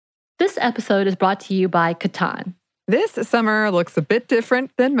This episode is brought to you by Catan. This summer looks a bit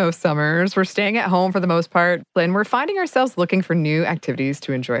different than most summers. We're staying at home for the most part, and we're finding ourselves looking for new activities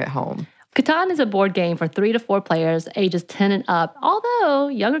to enjoy at home. Catan is a board game for 3 to 4 players, ages 10 and up, although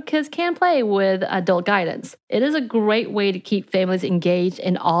younger kids can play with adult guidance. It is a great way to keep families engaged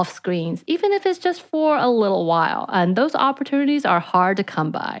and off screens, even if it's just for a little while. And those opportunities are hard to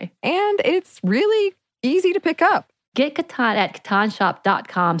come by. And it's really easy to pick up. Get Catan at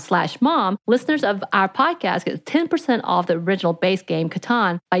catanshop.com/mom. Listeners of our podcast get 10% off the original base game,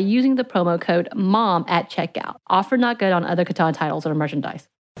 Catan, by using the promo code MOM at checkout. Offer not good on other Catan titles or merchandise.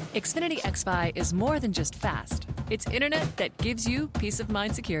 Xfinity XFi is more than just fast. It's internet that gives you peace of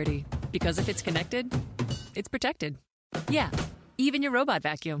mind security. Because if it's connected, it's protected. Yeah, even your robot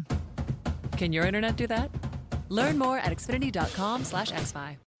vacuum. Can your internet do that? Learn more at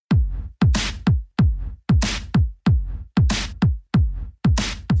xfinity.com/XFi.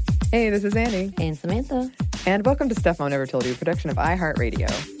 Hey, this is Andy. And Samantha. And welcome to Stuff Mom Never Told You, a production of iHeartRadio.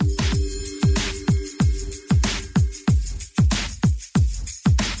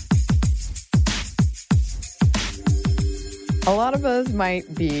 A lot of us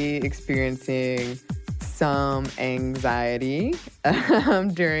might be experiencing some anxiety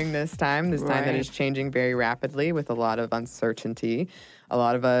during this time that is changing very rapidly with a lot of uncertainty. A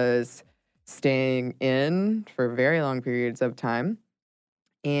lot of us staying in for very long periods of time.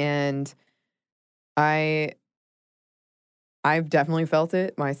 And I've definitely felt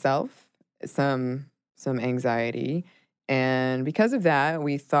it myself, some anxiety. And because of that,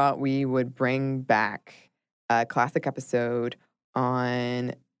 we thought we would bring back a classic episode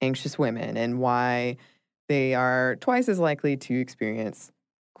on anxious women and why they are twice as likely to experience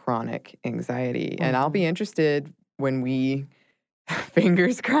chronic anxiety. Mm-hmm. And I'll be interested when we,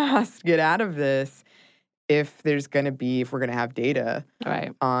 fingers crossed, get out of this, if we're going to have data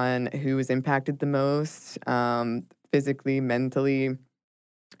on who is impacted the most, physically, mentally,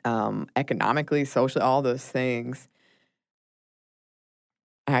 economically, socially, all those things.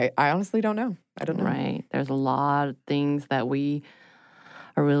 I honestly don't know. I don't know. Right. There's a lot of things that we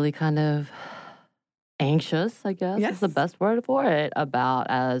are really kind of anxious, I guess is the best word for it, about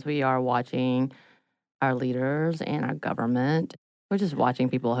as we are watching our leaders and our government. We're just watching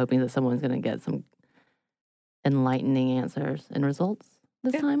people hoping that someone's going to get some enlightening answers and results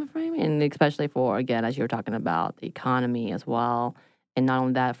this time of frame. And especially for, again, as you were talking about, the economy as well. And not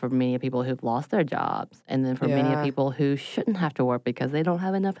only that, for many people who've lost their jobs. And then for many people who shouldn't have to work because they don't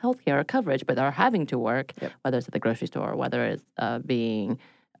have enough health care or coverage, but are having to work, whether it's at the grocery store, whether it's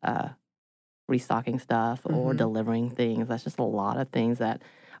restocking stuff or delivering things. That's just a lot of things that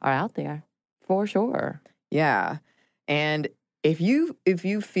are out there for sure. Yeah. And if you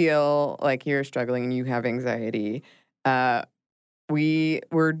feel like you're struggling and you have anxiety,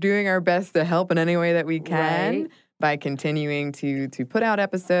 we're doing our best to help in any way that we can by continuing to put out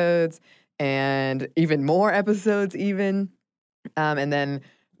episodes and even more episodes even. And then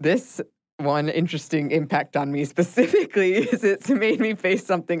this one interesting impact on me specifically is it's made me face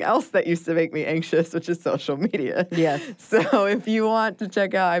something else that used to make me anxious, which is social media. Yes. So if you want to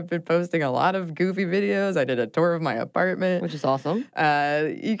check out, I've been posting a lot of goofy videos. I did a tour of my apartment. Which is awesome.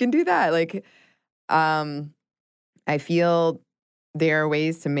 You can do that. I feel there are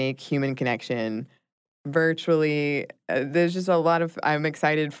ways to make human connection virtually. There's just a lot of, I'm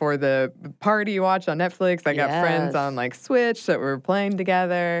excited for the party you watch on Netflix. I got friends on Switch that we're playing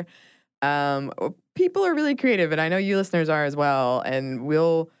together. People are really creative, and I know you listeners are as well, and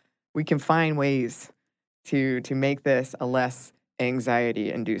we can find ways to make this a less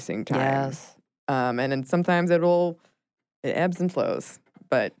anxiety-inducing time. Yes. And then sometimes it ebbs and flows,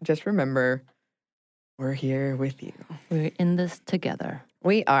 but just remember, we're here with you. We're in this together.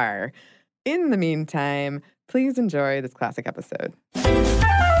 We are. In the meantime, please enjoy this classic episode.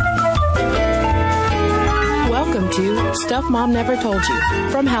 Welcome to Stuff Mom Never Told You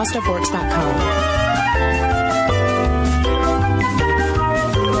from HowStuffWorks.com.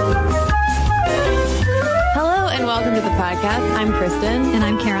 Hello and welcome to the podcast. I'm Kristen. And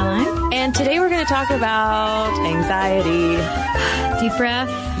I'm Caroline. And today we're going to talk about anxiety. Deep breath.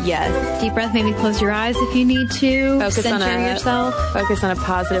 Yes. Deep breath. Maybe close your eyes if you need to. Center yourself. Focus on a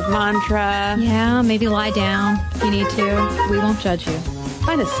positive mantra. Yeah, maybe lie down if you need to. We won't judge you.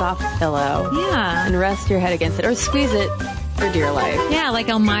 Find a soft pillow. Yeah. And rest your head against it or squeeze it for dear life. Yeah, like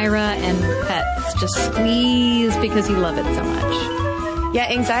Elmira and Pets. Just squeeze because you love it so much. Yeah,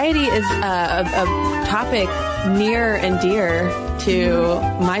 anxiety is a topic near and dear to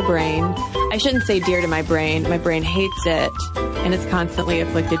my brain. I shouldn't say dear to my brain. My brain hates it and is constantly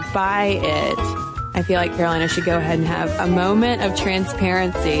afflicted by it. I feel like Carolina should go ahead and have a moment of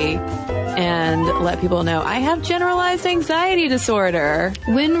transparency and let people know I have generalized anxiety disorder.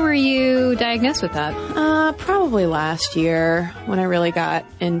 When were you diagnosed with that? Probably last year when I really got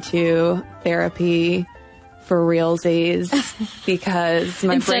into therapy for realsies because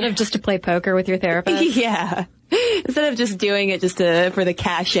my Instead of just to play poker with your therapist? Yeah. Instead of just doing it just for the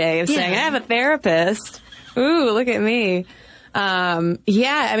cachet of saying, I have a therapist. Ooh, look at me.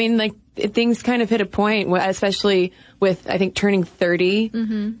 Yeah, I mean, like, things kind of hit a point, especially with, I think, turning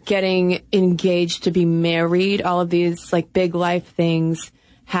 30, getting engaged to be married, all of these, like, big life things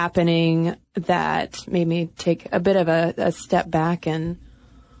happening that made me take a bit of a step back and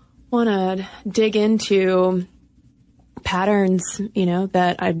want to dig into patterns, you know,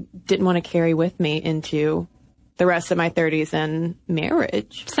 that I didn't want to carry with me into the rest of my 30s and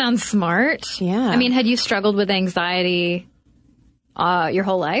marriage. Sounds smart. Yeah. I mean, had you struggled with anxiety your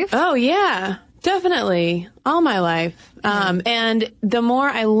whole life? Oh, yeah, definitely. All my life. And the more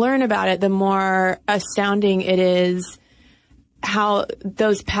I learn about it, the more astounding it is how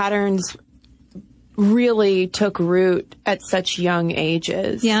those patterns really took root at such young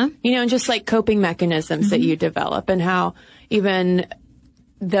ages. Yeah. You know, and just like coping mechanisms that you develop, and how even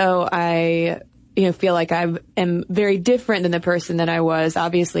though I, you know, feel like I am very different than the person that I was,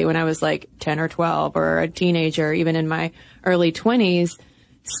 obviously, when I was like 10 or 12 or a teenager, even in my early 20s,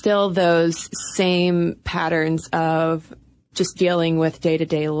 still those same patterns of just dealing with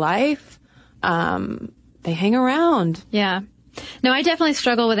day-to-day life, they hang around. Yeah. No, I definitely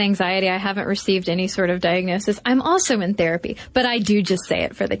struggle with anxiety. I haven't received any sort of diagnosis. I'm also in therapy, but I do just say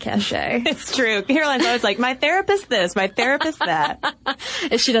it for the cachet. It's true. Caroline's always like, my therapist this, my therapist that.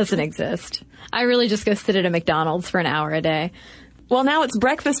 She doesn't exist. I really just go sit at a McDonald's for an hour a day. Well, now it's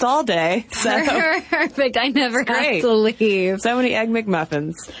breakfast all day. So perfect. I never have to leave. So many Egg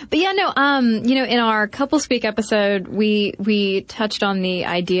McMuffins. But yeah, no, you know, in our Couple Speak episode, we touched on the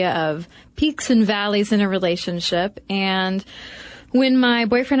idea of peaks and valleys in a relationship. And when my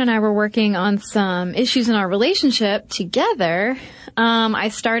boyfriend and I were working on some issues in our relationship together, I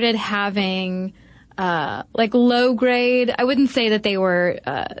started having like low grade, I wouldn't say that they were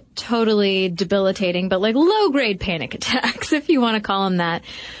totally debilitating, but like low grade panic attacks, if you want to call them that.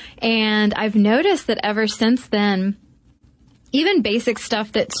 And I've noticed that ever since then, even basic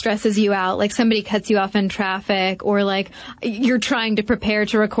stuff that stresses you out, like somebody cuts you off in traffic, or like you're trying to prepare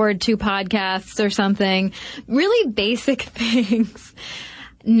to record 2 podcasts or something, really basic things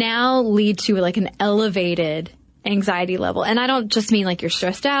now lead to like an elevated anxiety level. And I don't just mean like you're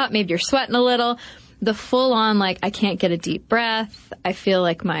stressed out, maybe you're sweating a little. The full on, like, I can't get a deep breath. I feel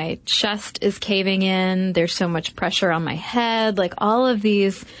like my chest is caving in. There's so much pressure on my head. Like, all of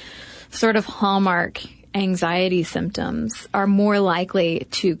these sort of hallmark anxiety symptoms are more likely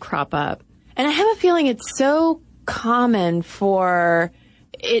to crop up. And I have a feeling it's so common for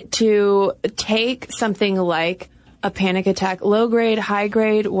it to take something like a panic attack, low grade, high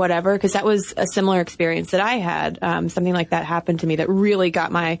grade, whatever, because that was a similar experience that I had. Something like that happened to me that really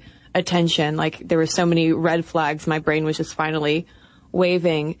got my attention. Like, there were so many red flags my brain was just finally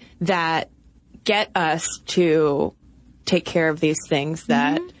waving that get us to take care of these things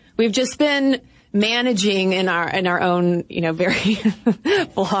that we've just been managing in our own, you know, very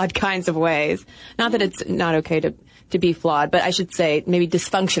flawed kinds of ways. Not that it's not okay to be flawed, but I should say maybe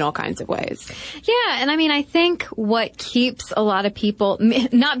dysfunctional kinds of ways. Yeah, and I mean, I think what keeps a lot of people,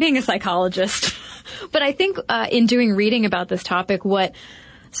 not being a psychologist, but I think in doing reading about this topic, what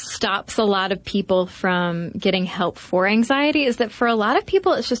stops a lot of people from getting help for anxiety is that for a lot of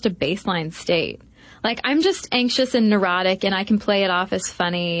people, it's just a baseline state. Like, I'm just anxious and neurotic, and I can play it off as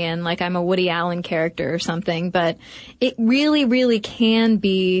funny, and like I'm a Woody Allen character or something, but it really, really can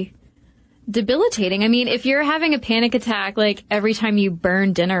be debilitating. I mean, if you're having a panic attack, like every time you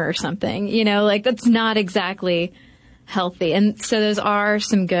burn dinner or something, you know, like that's not exactly healthy. And so those are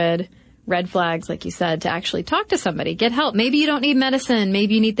some good red flags, like you said, to actually talk to somebody, get help. Maybe you don't need medicine.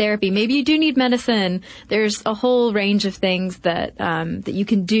 Maybe you need therapy. Maybe you do need medicine. There's a whole range of things that that you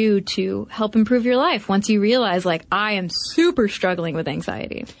can do to help improve your life once you realize, like, I am super struggling with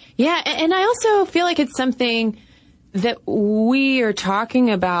anxiety. Yeah, and I also feel like it's something that we are talking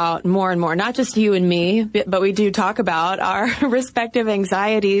about more and more, not just you and me, but we do talk about our respective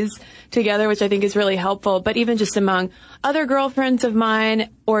anxieties together, which I think is really helpful. But even just among other girlfriends of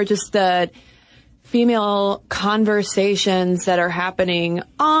mine, or just the female conversations that are happening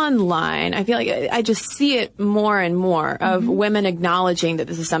online, I feel like I just see it more and more of women acknowledging that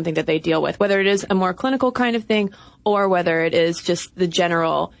this is something that they deal with, whether it is a more clinical kind of thing or whether it is just the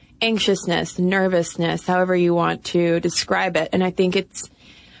general anxiousness, nervousness, however you want to describe it. And I think it's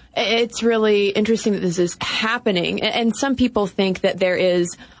it's really interesting that this is happening. And some people think that there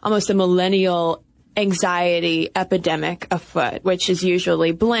is almost a millennial anxiety epidemic afoot, which is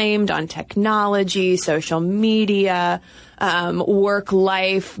usually blamed on technology, social media, work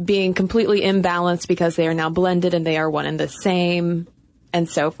life being completely imbalanced because they are now blended and they are one and the same, and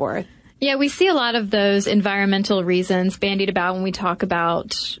so forth. Yeah, we see a lot of those environmental reasons bandied about when we talk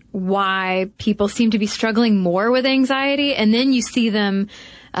about why people seem to be struggling more with anxiety, and then you see them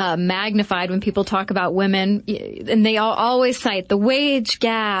magnified when people talk about women, and they always cite the wage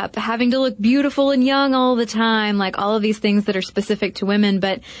gap, having to look beautiful and young all the time, like all of these things that are specific to women.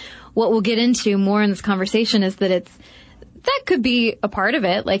 But what we'll get into more in this conversation is that that could be a part of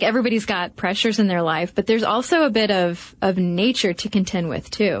it. Like, everybody's got pressures in their life, but there's also a bit of nature to contend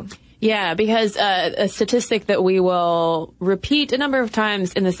with too. Yeah, because a statistic that we will repeat a number of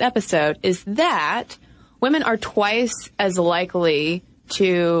times in this episode is that women are twice as likely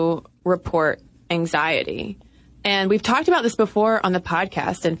to report anxiety. And we've talked about this before on the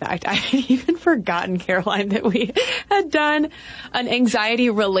podcast. In fact, I had even forgotten, Caroline, that we had done an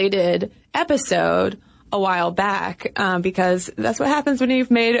anxiety-related episode a while back, because that's what happens when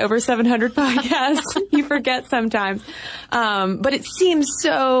you've made over 700 podcasts. You forget sometimes. But it seems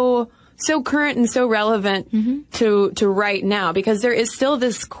so current and so relevant to right now, because there is still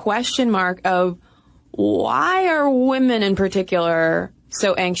this question mark of why are women in particular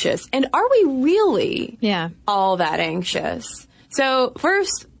so anxious? And are we really all that anxious? So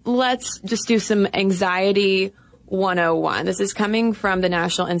first, let's just do some anxiety 101. This is coming from the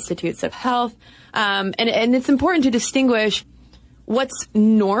National Institutes of Health. And it's important to distinguish what's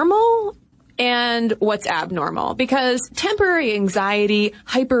normal and what's abnormal, because temporary anxiety,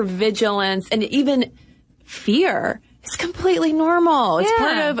 hypervigilance, and even fear is completely normal. It's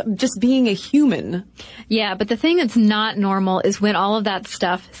part of just being a human. Yeah, but the thing that's not normal is when all of that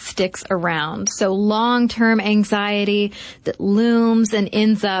stuff sticks around. So long-term anxiety that looms and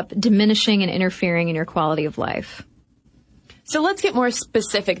ends up diminishing and interfering in your quality of life. So let's get more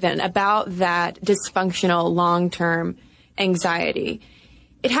specific then about that dysfunctional long-term anxiety.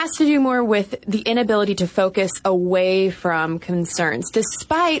 It has to do more with the inability to focus away from concerns,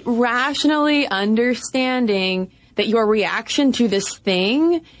 despite rationally understanding that your reaction to this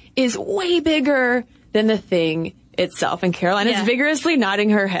thing is way bigger than the thing itself. And Caroline is vigorously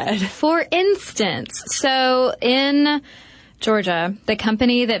nodding her head. For instance, so in Georgia, the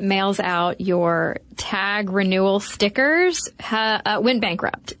company that mails out your tag renewal stickers went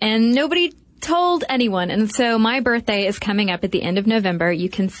bankrupt, and nobody told anyone. And so my birthday is coming up at the end of November. You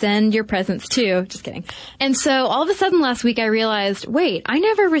can send your presents to. Just kidding. And so all of a sudden last week I realized, wait, I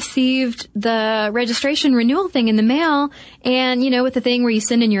never received the registration renewal thing in the mail. And, with the thing where you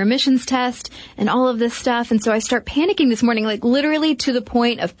send in your emissions test and all of this stuff. And so I start panicking this morning, like literally to the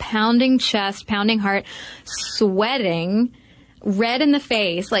point of pounding chest, pounding heart, sweating, red in the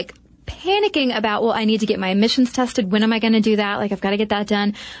face, like panicking about, well, I need to get my emissions tested. When am I going to do that? Like, I've got to get that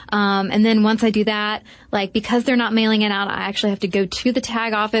done. And then once I do that, like, because they're not mailing it out, I actually have to go to the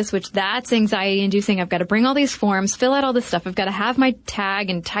tag office, which that's anxiety inducing. I've got to bring all these forms, fill out all this stuff. I've got to have my tag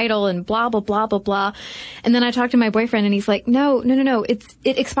and title and blah, blah, blah, blah, blah. And then I talked to my boyfriend and he's like, no. It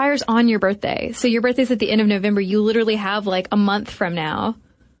expires on your birthday. So your birthday's at the end of November. You literally have like a month from now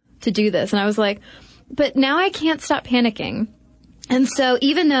to do this. And I was like, but now I can't stop panicking. And so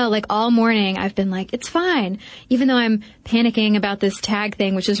even though, like, all morning I've been like, it's fine, even though I'm panicking about this tag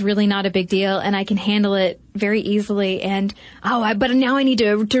thing, which is really not a big deal, and I can handle it very easily, and, but now I need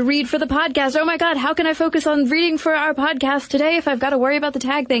to read for the podcast. Oh my God, how can I focus on reading for our podcast today if I've got to worry about the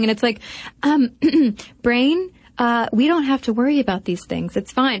tag thing? And it's like, brain, we don't have to worry about these things.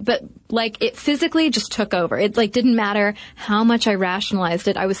 It's fine. But like, it physically just took over. It like didn't matter how much I rationalized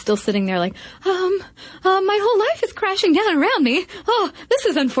it. I was still sitting there like, my whole life is crashing down around me. Oh, this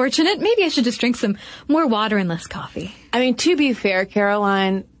is unfortunate. Maybe I should just drink some more water and less coffee. I mean, to be fair,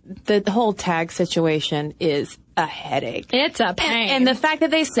 Caroline, the whole tag situation is a headache. It's a pain. And the fact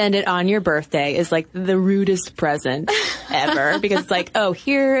that they send it on your birthday is like the rudest present ever, because it's like, oh,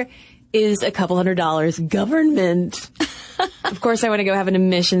 here is a couple $100 government. Of course, I want to go have an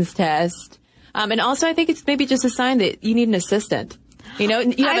emissions test. And also, I think it's maybe just a sign that you need an assistant. You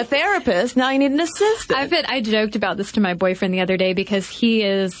have a therapist, now you need an assistant. I joked about this to my boyfriend the other day because he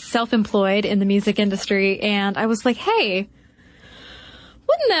is self-employed in the music industry, and I was like, hey,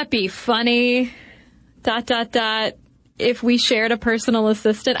 wouldn't that be funny? ... If we shared a personal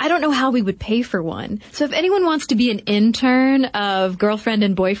assistant. I don't know how we would pay for one. So if anyone wants to be an intern of Girlfriend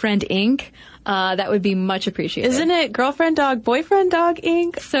and Boyfriend Inc., that would be much appreciated. Isn't it Girlfriend Dog, Boyfriend Dog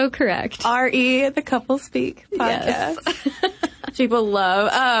Inc.? So correct. RE, the Couple Speak podcast. Yes. People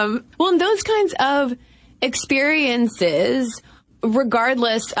love. Well, in those kinds of experiences,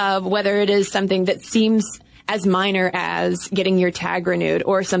 regardless of whether it is something that seems as minor as getting your tag renewed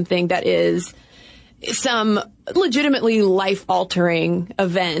or something that is some legitimately life-altering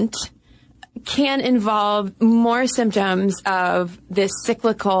event, can involve more symptoms of this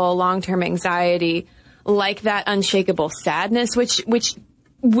cyclical long-term anxiety, like that unshakable sadness, which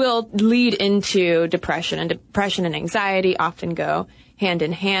will lead into depression. And depression and anxiety often go hand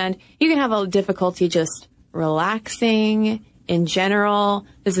in hand. You can have a difficulty just relaxing in general.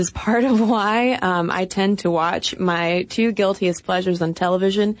 This is part of why I tend to watch my two guiltiest pleasures on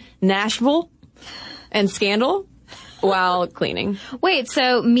television, Nashville and Scandal, while cleaning. Wait,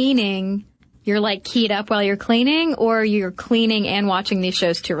 so meaning you're like keyed up while you're cleaning, or you're cleaning and watching these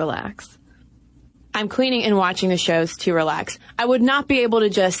shows to relax? I'm cleaning and watching the shows to relax. I would not be able to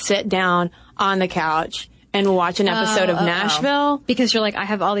just sit down on the couch and watch an episode of Nashville. Because you're like, I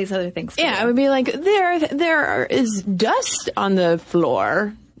have all these other things to do. I would be like, there is dust on the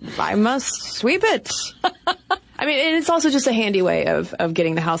floor. I must sweep it. I mean, and it's also just a handy way of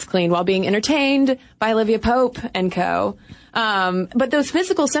getting the house clean while being entertained by Olivia Pope and co. But those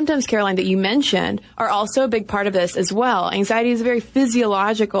physical symptoms, Caroline, that you mentioned are also a big part of this as well. Anxiety is a very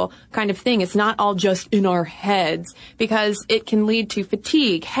physiological kind of thing. It's not all just in our heads, because it can lead to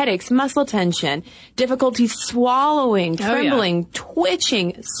fatigue, headaches, muscle tension, difficulty swallowing, trembling,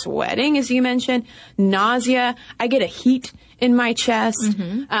 twitching, sweating, as you mentioned, nausea. I get a heat in my chest,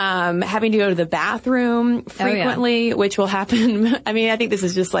 having to go to the bathroom frequently, which will happen. I mean, I think this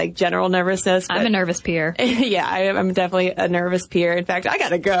is just like general nervousness. I'm a nervous peer. Yeah, I'm definitely a nervous peer. In fact, I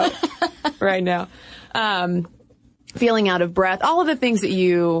gotta go right now. Feeling out of breath, all of the things that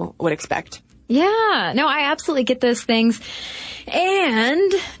you would expect. Yeah, no, I absolutely get those things.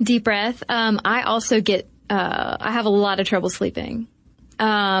 And deep breath. I also get, I have a lot of trouble sleeping.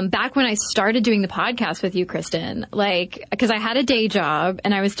 Back when I started doing the podcast with you, Kristen, because I had a day job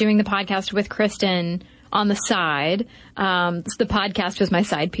and I was doing the podcast with Kristen on the side. So the podcast was my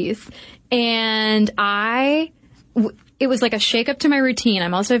side piece. And it was like a shakeup to my routine.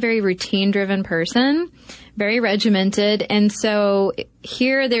 I'm also a very routine-driven person, very regimented. And so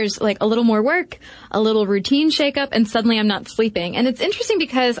here there's like a little more work, a little routine shakeup, and suddenly I'm not sleeping. And it's interesting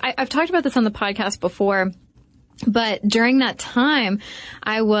because I've talked about this on the podcast before. But during that time,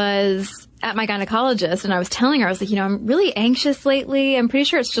 I was at my gynecologist and I was telling her, I was like, I'm really anxious lately. I'm pretty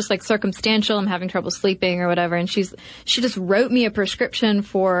sure it's just like circumstantial. I'm having trouble sleeping or whatever. And she just wrote me a prescription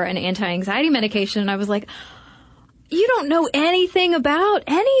for an anti-anxiety medication. And I was like, you don't know anything about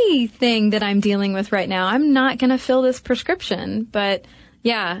anything that I'm dealing with right now. I'm not going to fill this prescription. But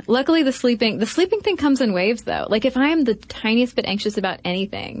yeah, luckily the sleeping thing comes in waves though. Like if I am the tiniest bit anxious about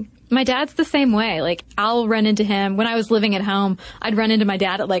anything, my dad's the same way. Like I'll run into him when I was living at home. I'd run into my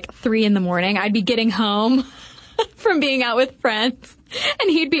dad at like 3 a.m. I'd be getting home from being out with friends and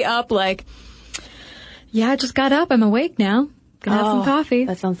he'd be up like, yeah, I just got up. I'm awake now. Gonna have some coffee.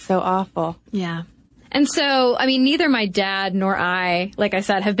 That sounds so awful. Yeah. And so, I mean, neither my dad nor I, like I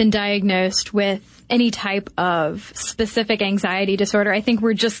said, have been diagnosed with any type of specific anxiety disorder. I think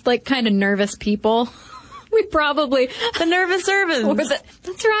we're just like kind of nervous people. We probably... The nervous Irvins.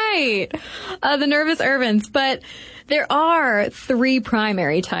 That's right. The nervous Irvins. But there are 3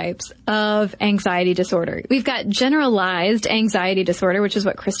 primary types of anxiety disorder. We've got generalized anxiety disorder, which is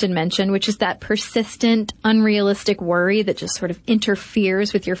what Kristen mentioned, which is that persistent, unrealistic worry that just sort of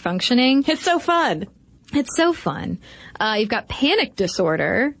interferes with your functioning. It's so fun. It's so fun. You've got panic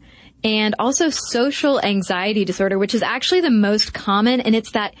disorder and also social anxiety disorder, which is actually the most common, and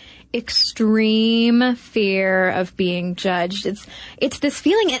it's that extreme fear of being judged. It's this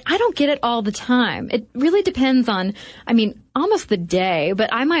feeling, and I don't get it all the time. It really depends on, almost the day,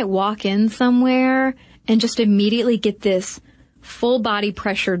 but I might walk in somewhere and just immediately get this full body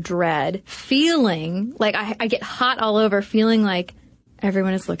pressure dread, feeling like I get hot all over, feeling like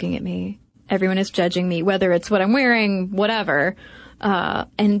everyone is looking at me. Everyone is judging me, whether it's what I'm wearing, whatever.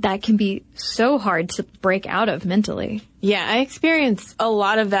 And that can be so hard to break out of mentally. Yeah, I experience a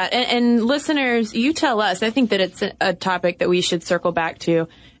lot of that. And listeners, you tell us. I think that it's a topic that we should circle back to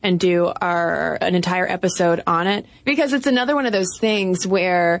and do an entire episode on it, because it's another one of those things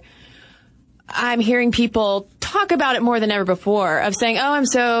where I'm hearing people talk about it more than ever before, of saying, oh, I'm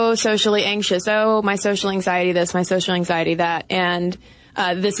so socially anxious. Oh, my social anxiety this, my social anxiety that. And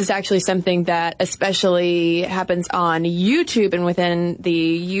this is actually something that especially happens on YouTube and within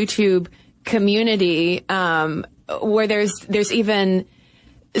the YouTube community, where there's even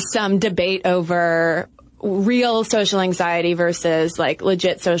some debate over real social anxiety versus like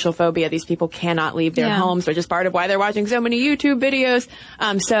legit social phobia. These people cannot leave their homes, which is part of why they're watching so many YouTube videos.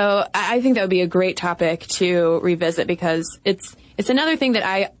 So I think that would be a great topic to revisit because it's another thing that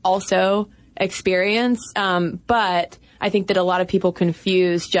I also experience. But I think that a lot of people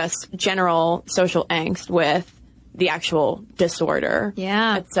confuse just general social angst with the actual disorder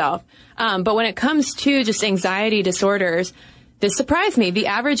itself. But when it comes to just anxiety disorders, this surprised me. The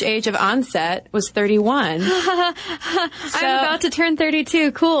average age of onset was 31. I'm about to turn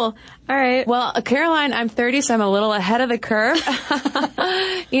 32. Cool. All right. Well, Caroline, I'm 30, so I'm a little ahead of the curve.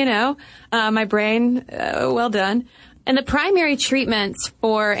 My brain, well done. And the primary treatments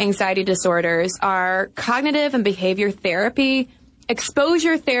for anxiety disorders are cognitive and behavior therapy,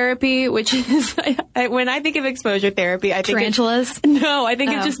 exposure therapy, which is, when I think of exposure therapy, I think tarantulas. I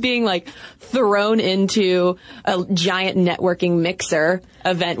think it's just being like thrown into a giant networking mixer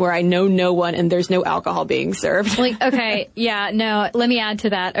event where I know no one and there's no alcohol being served. Let me add to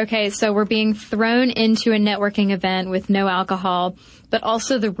that. Okay, so we're being thrown into a networking event with no alcohol, but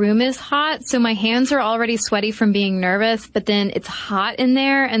also the room is hot, so my hands are already sweaty from being nervous, but then it's hot in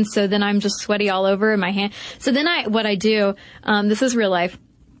there, and so then I'm just sweaty all over in my hand. So then what I do, this is real life.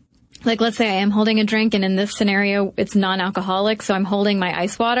 Like, let's say I am holding a drink, and in this scenario, it's non-alcoholic, so I'm holding my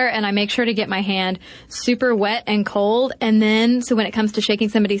ice water, and I make sure to get my hand super wet and cold, and then, so when it comes to shaking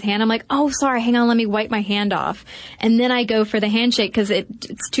somebody's hand, I'm like, oh, sorry, hang on, let me wipe my hand off. And then I go for the handshake, because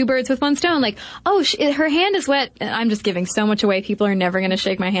it's two birds with one stone. Like, oh, her hand is wet. And I'm just giving so much away. People are never going to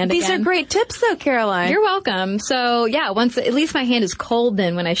shake my hand again. These are great tips, though, Caroline. You're welcome. So, yeah, once, at least my hand is cold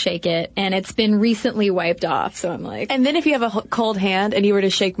then when I shake it, and it's been recently wiped off, so I'm like. And then if you have a cold hand, and you were to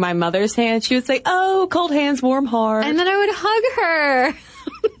shake my mother's hand, she would say, oh, cold hands, warm heart. And then I would hug her.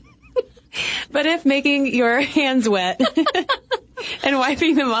 But if making your hands wet and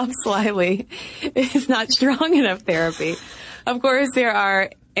wiping them off slightly is not strong enough therapy, of course, there are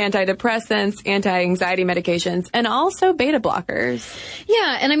antidepressants, anti-anxiety medications, and also beta blockers.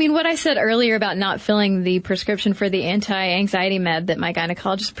 Yeah, and I mean, what I said earlier about not filling the prescription for the anti-anxiety med that my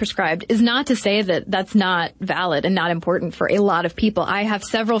gynecologist prescribed is not to say that that's not valid and not important for a lot of people. I have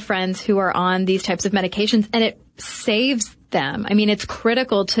several friends who are on these types of medications, and it saves them. I mean, it's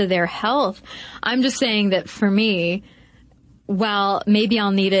critical to their health. I'm just saying that for me, while maybe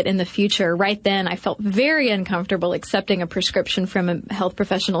I'll need it in the future, right then I felt very uncomfortable accepting a prescription from a health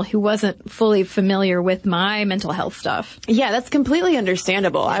professional who wasn't fully familiar with my mental health stuff. Yeah, that's completely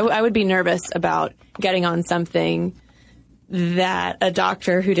understandable. I would be nervous about getting on something that a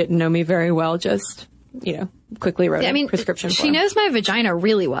doctor who didn't know me very well just, quickly wrote a prescription for. She knows my vagina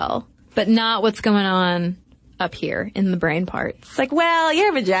really well, but not what's going on up here in the brain parts. It's like, well,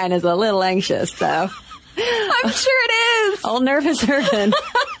 your vagina's a little anxious, so... I'm sure it is. Old nervous urban.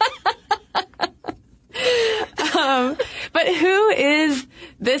 But who is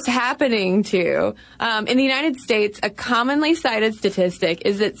this happening to? In the United States, a commonly cited statistic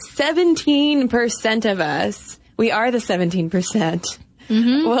is that 17% of us, we are the 17%,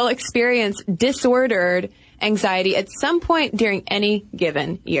 will experience disordered anxiety at some point during any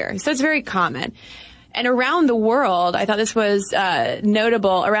given year. So it's very common. And around the world, I thought this was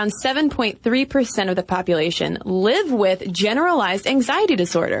notable, around 7.3% of the population live with generalized anxiety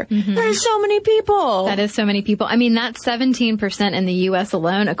disorder. There are so many people. That is so many people. I mean, that 17% in the U.S.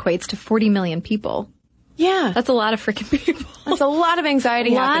 alone equates to 40 million people. Yeah. That's a lot of freaking people. That's a lot of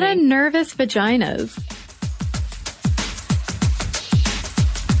anxiety happening. A lot of nervous vaginas.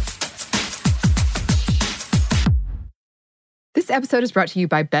 This episode is brought to you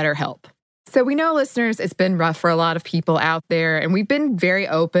by BetterHelp. So we know, listeners, it's been rough for a lot of people out there, and we've been very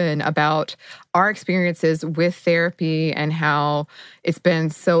open about our experiences with therapy and how it's been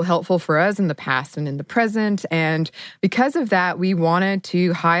so helpful for us in the past and in the present. And because of that, we wanted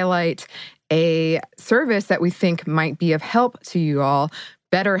to highlight a service that we think might be of help to you all,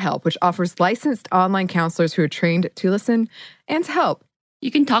 BetterHelp, which offers licensed online counselors who are trained to listen and to help. You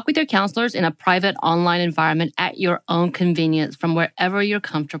can talk with your counselors in a private online environment at your own convenience from wherever you're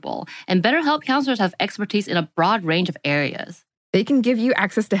comfortable. And BetterHelp counselors have expertise in a broad range of areas. They can give you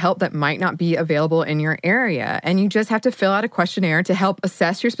access to help that might not be available in your area. And you just have to fill out a questionnaire to help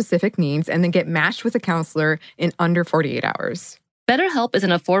assess your specific needs and then get matched with a counselor in under 48 hours. BetterHelp is an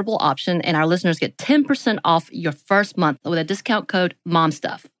affordable option, and our listeners get 10% off your first month with a discount code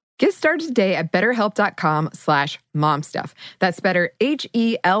MOMSTUFF. Get started today at betterhelp.com/momstuff. That's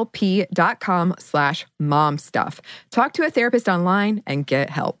BetterHelp.com/momstuff. Talk to a therapist online and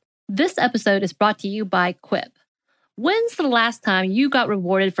get help. This episode is brought to you by Quip. When's the last time you got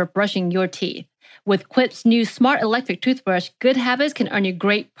rewarded for brushing your teeth? With Quip's new smart electric toothbrush, good habits can earn you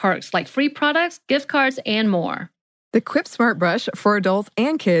great perks like free products, gift cards, and more. The Quip Smart Brush for adults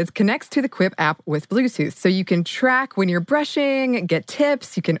and kids connects to the Quip app with Bluetooth, so you can track when you're brushing, get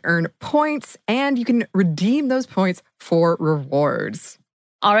tips, you can earn points, and you can redeem those points for rewards.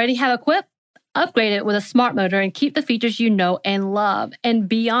 Already have a Quip? Upgrade it with a smart motor and keep the features you know and love. And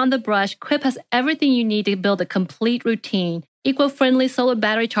beyond the brush, Quip has everything you need to build a complete routine. Eco-friendly solar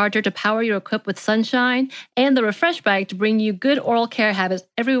battery charger to power your Quip with sunshine, and the refresh bag to bring you good oral care habits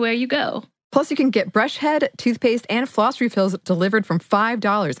everywhere you go. Plus, you can get brush head, toothpaste, and floss refills delivered from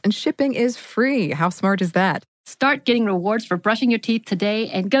 $5, and shipping is free. How smart is that? Start getting rewards for brushing your teeth today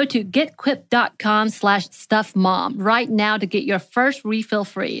and go to getquip.com/stuffmom right now to get your first refill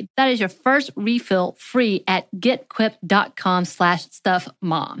free. That is your first refill free at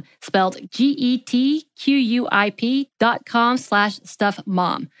getquip.com/stuffmom. Spelled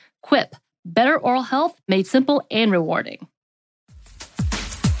GETQUIP.com/stuffmom. Quip. Better oral health made simple and rewarding.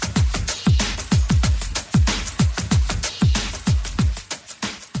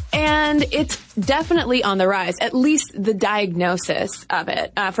 And it's definitely on the rise, at least the diagnosis of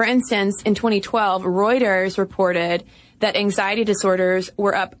it. For instance, in 2012, Reuters reported that anxiety disorders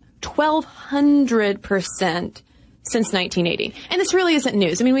were up 1,200% since 1980. And this really isn't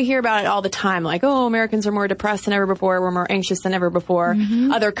news. I mean, we hear about it all the time, like, oh, Americans are more depressed than ever before, we're more anxious than ever before.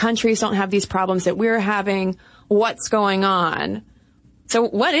 Mm-hmm. Other countries don't have these problems that we're having. What's going on? So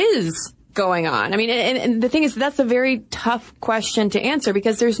what is going on? I mean, and the thing is, that's a very tough question to answer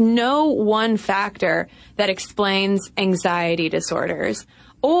because there's no one factor that explains anxiety disorders.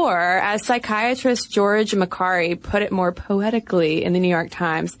 Or, as psychiatrist George Macari put it more poetically in the New York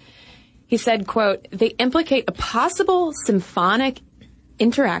Times, he said, quote, they implicate a possible symphonic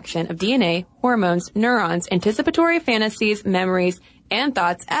interaction of DNA, hormones, neurons, anticipatory fantasies, memories, and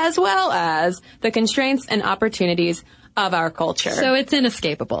thoughts, as well as the constraints and opportunities of our culture. So it's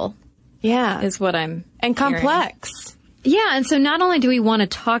inescapable. Yeah. Is what I'm And complex. Hearing. Yeah, and so not only do we want to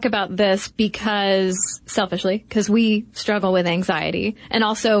talk about this because, selfishly, because we struggle with anxiety, and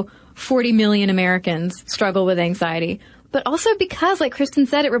also 40 million Americans struggle with anxiety, but also because, like Kristen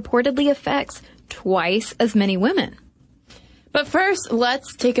said, it reportedly affects twice as many women. But first,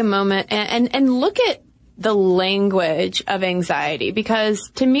 let's take a moment and look at the language of anxiety, because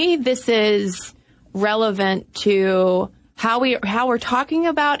to me this is relevant to how we're talking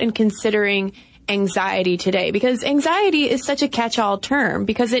about and considering anxiety today, because anxiety is such a catch-all term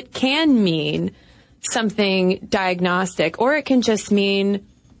because it can mean something diagnostic, or it can just mean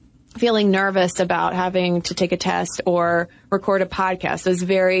feeling nervous about having to take a test or record a podcast, those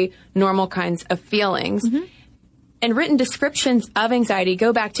very normal kinds of feelings. Mm-hmm. And written descriptions of anxiety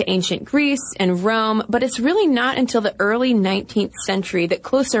go back to ancient Greece and Rome, but it's really not until the early 19th century that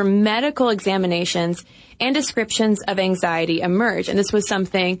closer medical examinations and descriptions of anxiety emerge. And this was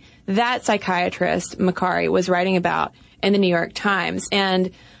something that psychiatrist Macari was writing about in the New York Times. And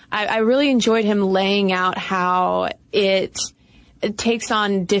I really enjoyed him laying out how it takes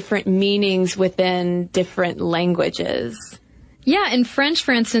on different meanings within different languages. Yeah, in French,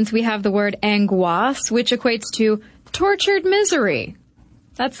 for instance, we have the word angoisse, which equates to tortured misery.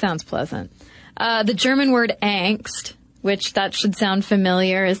 That sounds pleasant. The German word angst, which that should sound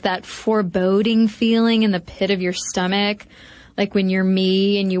familiar, is that foreboding feeling in the pit of your stomach, like when you're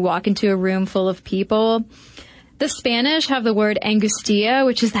me and you walk into a room full of people. The Spanish have the word angustia,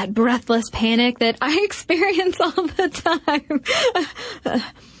 which is that breathless panic that I experience all the time.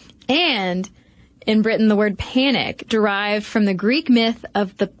 And in Britain, the word panic derived from the Greek myth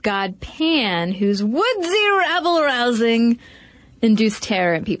of the god Pan, whose woodsy rabble-rousing induced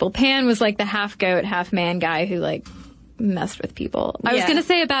terror in people. Pan was like the half-goat, half-man guy who, like, messed with people. I was going to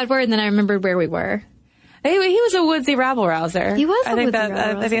say a bad word, and then I remembered where we were. He was a woodsy rabble-rouser. He was a woodsy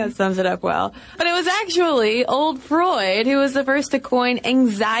rabble-rouser. I think that sums it up well. But it was actually old Freud who was the first to coin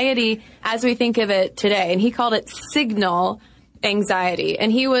anxiety as we think of it today, and he called it signal anxiety.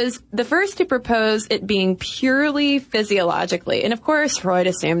 And he was the first to propose it being purely physiologically. And of course, Freud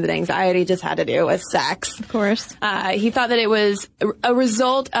assumed that anxiety just had to do with sex. Of course. He thought that it was a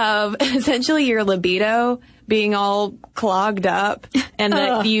result of essentially your libido being all clogged up and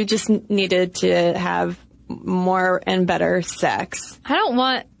that you just needed to have more and better sex.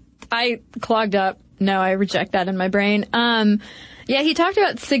 I clogged up. No, I reject that in my brain. Yeah, he talked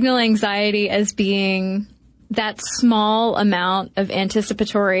about signal anxiety as being that small amount of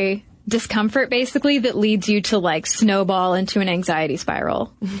anticipatory discomfort, basically, that leads you to, like, snowball into an anxiety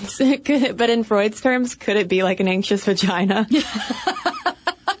spiral. But in Freud's terms, could it be like an anxious vagina?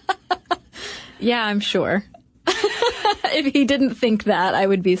 Yeah, I'm sure. If he didn't think that, I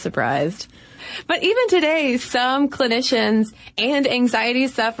would be surprised. But even today, some clinicians and anxiety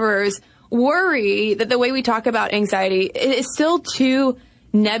sufferers worry that the way we talk about anxiety is still too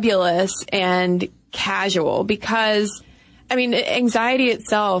nebulous and casual because, I mean, anxiety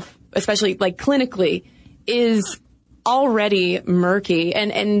itself, especially like clinically, is already murky.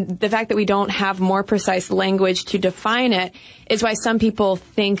 And the fact that we don't have more precise language to define it is why some people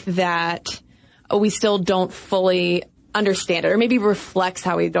think that we still don't fully understand it, or maybe reflects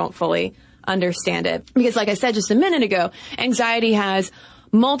how we don't fully understand it. Because like I said just a minute ago, anxiety has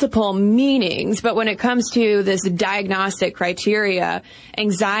multiple meanings, but when it comes to this diagnostic criteria,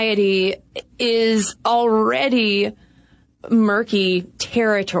 anxiety is already murky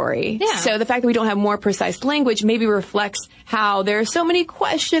territory. Yeah. So the fact that we don't have more precise language maybe reflects how there are so many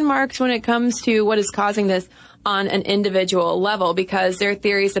question marks when it comes to what is causing this on an individual level, because there are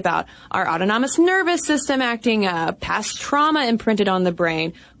theories about our autonomous nervous system acting up, past trauma imprinted on the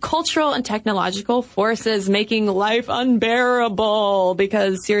brain, cultural and technological forces making life unbearable,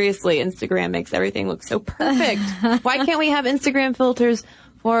 because seriously, Instagram makes everything look so perfect. Why can't we have Instagram filters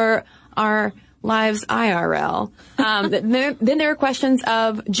for our lives IRL? Then there are questions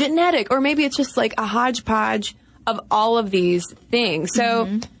of genetic, or maybe it's just like a hodgepodge of all of these things. So,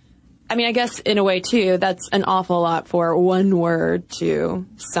 I mean, I guess in a way too, that's an awful lot for one word to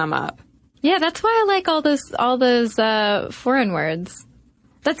sum up. Yeah, that's why I like all those foreign words.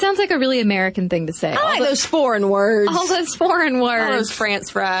 That sounds like a really American thing to say. I like those foreign words. All those foreign words. All those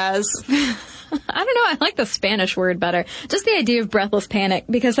France fries. I don't know. I like the Spanish word better. Just the idea of breathless panic,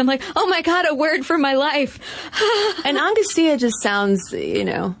 because I'm like, oh my God, a word for my life. And angustia just sounds,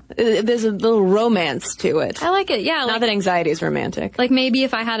 there's a little romance to it. I like it. Yeah. Not that anxiety is romantic. Like maybe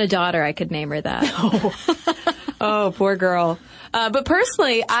if I had a daughter, I could name her that. Oh, poor girl. But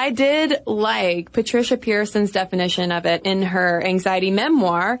personally, I did like Patricia Pearson's definition of it in her anxiety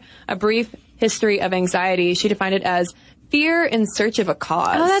memoir, A Brief History of Anxiety. She defined it as fear in search of a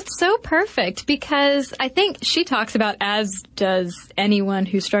cause. Oh, that's so perfect, because I think she talks about, as does anyone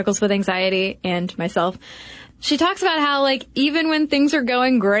who struggles with anxiety and myself, she talks about how, like, even when things are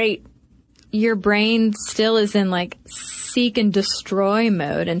going great, your brain still is in, like, seek and destroy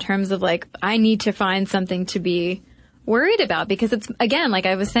mode in terms of, like, I need to find something to be worried about, because it's, again, like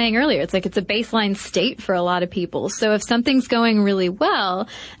I was saying earlier, it's like it's a baseline state for a lot of people. So if something's going really well,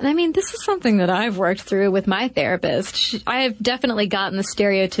 and I mean, this is something that I've worked through with my therapist. I have definitely gotten the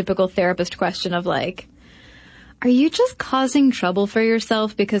stereotypical therapist question of like, are you just causing trouble for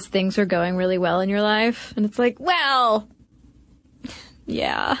yourself because things are going really well in your life? And it's like, well,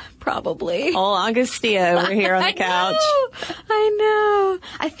 yeah, probably. Oh, Angustia over here on the couch. I know.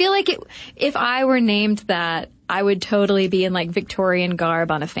 I feel like if I were named that, I would totally be in like Victorian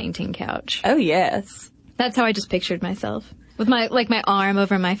garb on a fainting couch. Oh, yes. That's how I just pictured myself, with my arm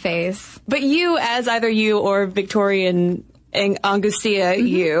over my face. But you, as either you or Victorian Angustia,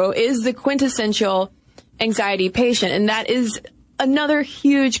 you, is the quintessential anxiety patient. And that is another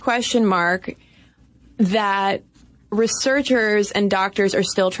huge question mark that researchers and doctors are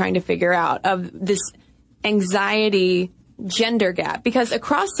still trying to figure out, of this anxiety gender gap. Because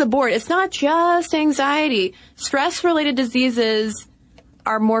across the board, it's not just anxiety. Stress-related diseases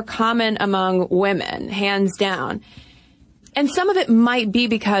are more common among women, hands down. And some of it might be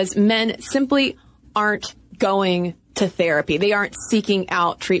because men simply aren't going to therapy. They aren't seeking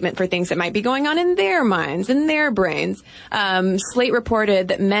out treatment for things that might be going on in their minds, in their brains. Slate reported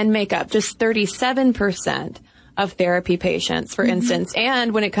that men make up just 37% of therapy patients, for instance.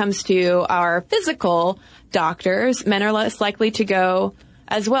 And when it comes to our physical doctors, men are less likely to go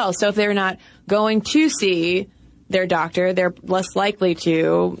as well. So if they're not going to see their doctor, they're less likely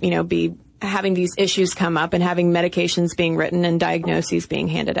to, be having these issues come up and having medications being written and diagnoses being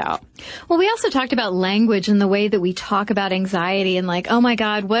handed out. Well, we also talked about language and the way that we talk about anxiety and like, oh my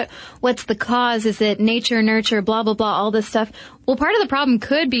God, what's the cause? Is it nature, nurture, blah, blah, blah, all this stuff? Well, part of the problem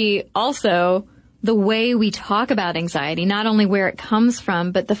could be also the way we talk about anxiety, not only where it comes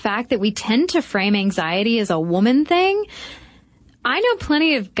from, but the fact that we tend to frame anxiety as a woman thing. I know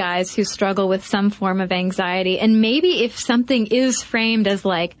plenty of guys who struggle with some form of anxiety, and maybe if something is framed as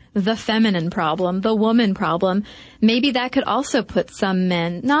like the feminine problem, the woman problem, maybe that could also put some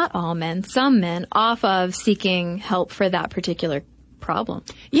men, not all men, some men, off of seeking help for that particular problem.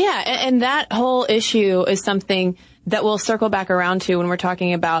 Yeah, and that whole issue is something that we'll circle back around to when we're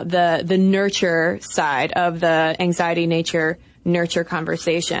talking about the nurture side of the anxiety nature nurture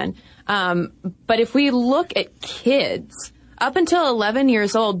conversation. But if we look at kids, up until 11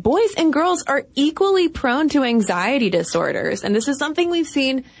 years old, boys and girls are equally prone to anxiety disorders. And this is something we've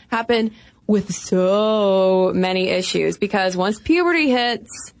seen happen with so many issues, because once puberty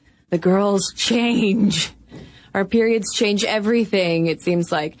hits, the girls change. Our periods change everything, it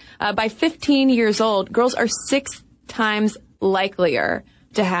seems like. By 15 years old, girls are 6 times likelier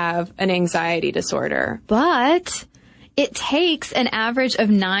to have an anxiety disorder. But it takes an average of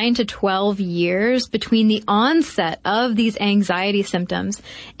 9 to 12 years between the onset of these anxiety symptoms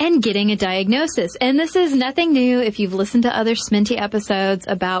and getting a diagnosis. And this is nothing new. If you've listened to other SMNTY episodes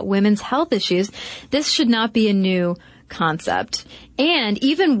about women's health issues, this should not be a new concept. And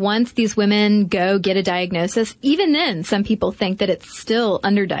even once these women go get a diagnosis, even then, some people think that it's still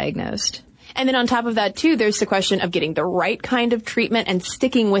underdiagnosed. And then on top of that, too, there's the question of getting the right kind of treatment and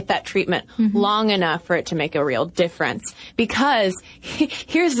sticking with that treatment long enough for it to make a real difference. Because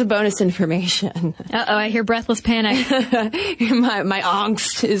here's the bonus information. Uh-oh, I hear breathless panic. my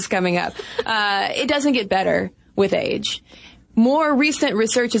angst is coming up. It doesn't get better with age. More recent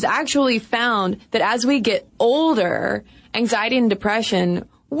research has actually found that as we get older, anxiety and depression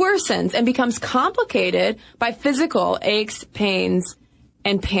worsens and becomes complicated by physical aches, pains,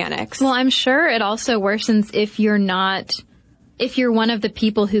 and panics. Well, I'm sure it also worsens if you're one of the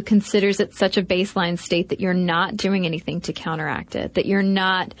people who considers it such a baseline state that you're not doing anything to counteract it, that you're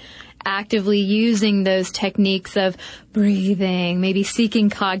not actively using those techniques of breathing, maybe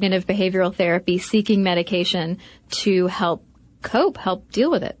seeking cognitive behavioral therapy, seeking medication to help cope, help deal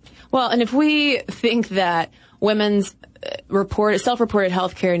with it. Well, and if we think that women's self-reported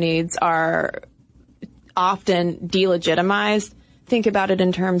healthcare needs are often delegitimized, think about it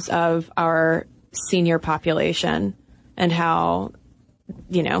in terms of our senior population and how,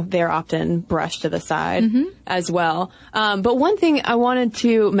 they're often brushed to the side as well. But one thing I wanted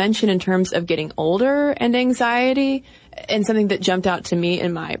to mention in terms of getting older and anxiety, and something that jumped out to me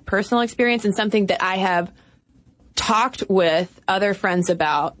in my personal experience and something that I have talked with other friends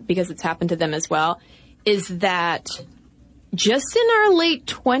about because it's happened to them as well, is that just in our late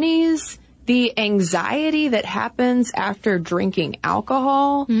 20s, the anxiety that happens after drinking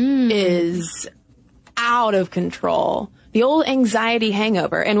alcohol is out of control. The old anxiety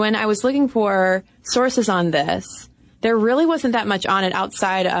hangover. And when I was looking for sources on this, there really wasn't that much on it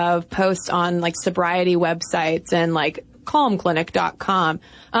outside of posts on sobriety websites and calmclinic.com.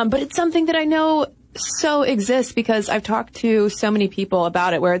 But it's something that I know so exists because I've talked to so many people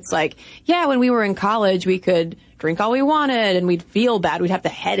about it where it's when we were in college, we could drink all we wanted and we'd feel bad. We'd have the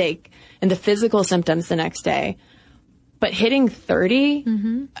headache and the physical symptoms the next day. But hitting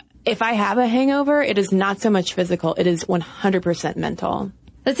 30, if I have a hangover, it is not so much physical. It is 100% mental.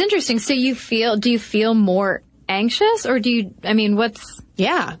 That's interesting. So do you feel more anxious or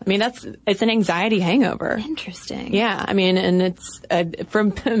Yeah. It's an anxiety hangover. Interesting. Yeah. And it's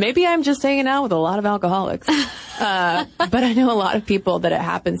maybe I'm just hanging out with a lot of alcoholics. But I know a lot of people that it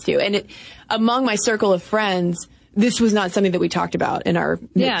happens to. And among my circle of friends, this was not something that we talked about in our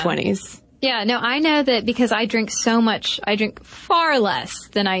mid-20s. Yeah, no, I know that because I drink so much. I drink far less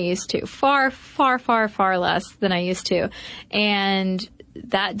than I used to. Far, far, far, far less than I used to. And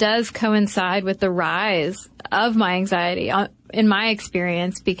that does coincide with the rise of my anxiety in my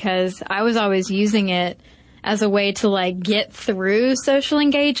experience because I was always using it as a way to get through social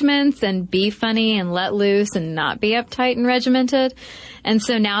engagements and be funny and let loose and not be uptight and regimented. And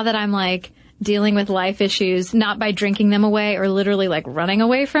so now that I'm dealing with life issues, not by drinking them away or literally running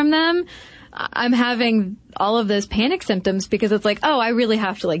away from them, I'm having all of those panic symptoms because it's I really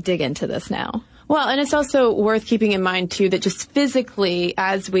have to dig into this now. Well, and it's also worth keeping in mind too that just physically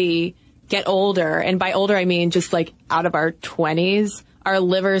as we get older, and by older I mean just out of our 20s, our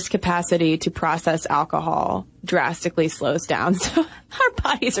liver's capacity to process alcohol drastically slows down. So our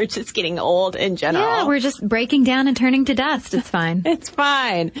bodies are just getting old in general. Yeah, we're just breaking down and turning to dust. It's fine. It's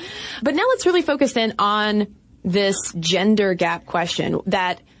fine. But now let's really focus in on this gender gap question,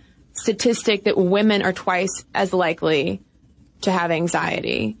 that statistic that women are twice as likely to have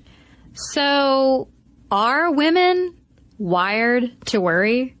anxiety. So are women wired to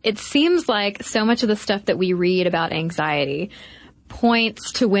worry? It seems like so much of the stuff that we read about anxiety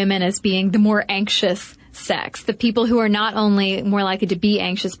points to women as being the more anxious sex, the people who are not only more likely to be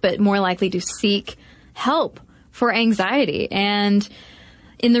anxious, but more likely to seek help for anxiety. And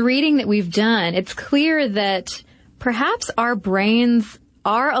in the reading that we've done, it's clear that perhaps our brains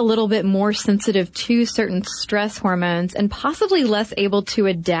are a little bit more sensitive to certain stress hormones and possibly less able to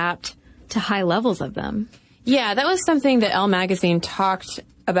adapt to high levels of them. Yeah, that was something that Elle Magazine talked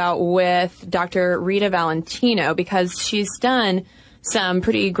about with Dr. Rita Valentino because she's done some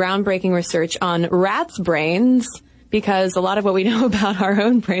pretty groundbreaking research on rats' brains because a lot of what we know about our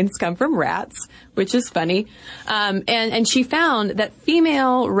own brains come from rats, which is funny. And she found that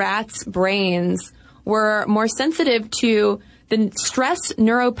female rats' brains were more sensitive to the stress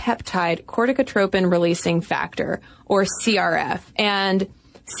neuropeptide corticotropin releasing factor, or CRF. And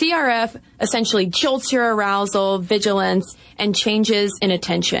CRF essentially jolts your arousal, vigilance, and changes in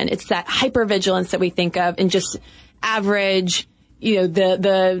attention. It's that hypervigilance that we think of in just average,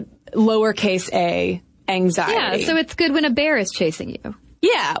 the lowercase a anxiety. Yeah, so it's good when a bear is chasing you.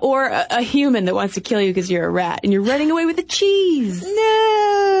 Yeah, or a human that wants to kill you because you're a rat and you're running away with the cheese.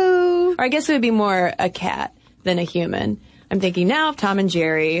 No! Or I guess it would be more a cat than a human. I'm thinking now of Tom and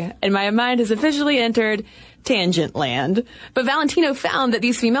Jerry, and my mind has officially entered tangent land. But Valentino found that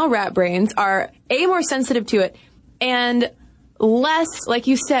these female rat brains are, A, more sensitive to it, and less, like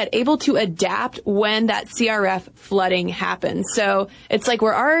you said, able to adapt when that CRF flooding happens. So it's like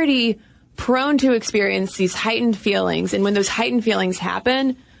we're already prone to experience these heightened feelings, and when those heightened feelings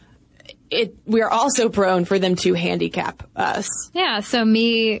happen, we are also prone for them to handicap us. Yeah, so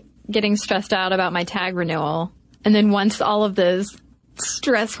me getting stressed out about my tag renewal, and then once all of those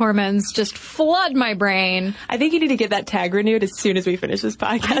stress hormones just flood my brain. I think you need to get that tag renewed as soon as we finish this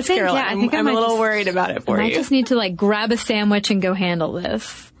podcast, Caroline. I'm a little worried about it for you. I just need to grab a sandwich and go handle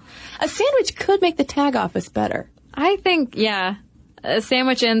this. A sandwich could make the tag office better. I think, yeah. A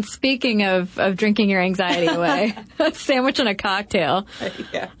sandwich, and speaking of drinking your anxiety away, a sandwich and a cocktail.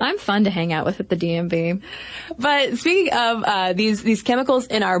 Yeah. I'm fun to hang out with at the DMV. But speaking of these chemicals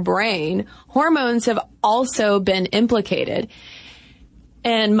in our brain, hormones have also been implicated.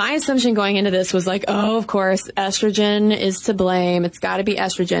 And my assumption going into this was of course, estrogen is to blame. It's got to be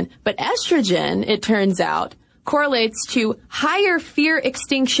estrogen. But estrogen, it turns out, correlates to higher fear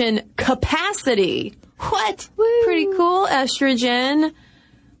extinction capacity. What? Woo. Pretty cool, estrogen.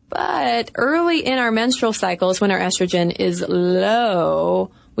 But early in our menstrual cycles, when our estrogen is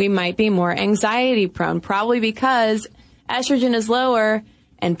low, we might be more anxiety prone, probably because estrogen is lower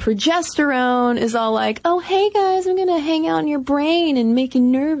and progesterone is all oh, hey guys, I'm going to hang out in your brain and make you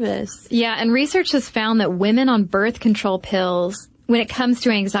nervous. Yeah, and research has found that women on birth control pills, when it comes to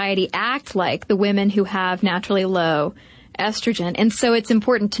anxiety, act like the women who have naturally low estrogen. And so it's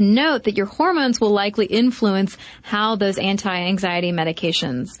important to note that your hormones will likely influence how those anti-anxiety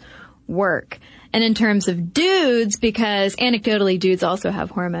medications work. And in terms of dudes, because anecdotally dudes also have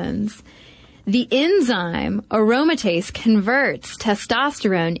hormones, the enzyme aromatase converts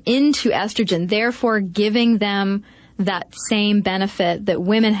testosterone into estrogen, therefore giving them that same benefit that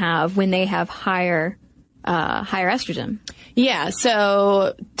women have when they have higher estrogen. Yeah,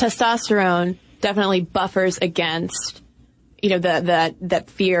 so testosterone definitely buffers against that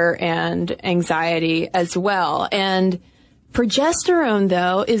fear and anxiety as well. And progesterone,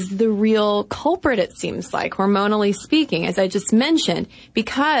 though, is the real culprit, it seems like, hormonally speaking, as I just mentioned,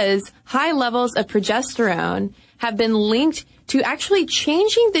 because high levels of progesterone have been linked to actually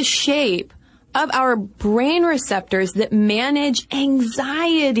changing the shape of our brain receptors that manage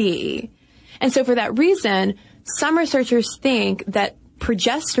anxiety. And so for that reason, some researchers think that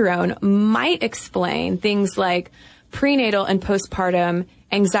progesterone might explain things like prenatal and postpartum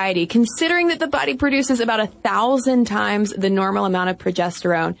anxiety, considering that the body produces about 1,000 times the normal amount of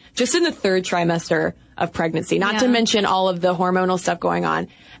progesterone just in the third trimester of pregnancy, not to mention all of the hormonal stuff going on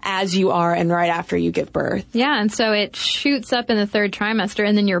as you are and right after you give birth. Yeah, and so it shoots up in the third trimester,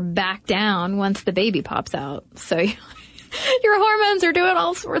 and then you're back down once the baby pops out. So your hormones are doing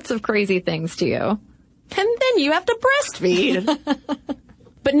all sorts of crazy things to you. And then you have to breastfeed.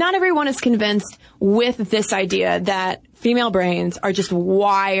 But not everyone is convinced with this idea that female brains are just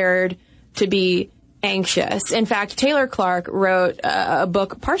wired to be anxious. In fact, Taylor Clark wrote a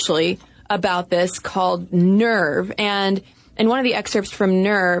book partially about this called Nerve. And in one of the excerpts from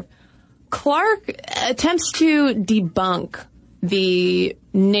Nerve, Clark attempts to debunk the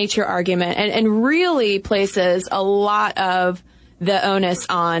nature argument and really places a lot of the onus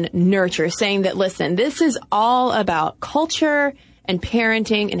on nurture, saying that, listen, this is all about culture and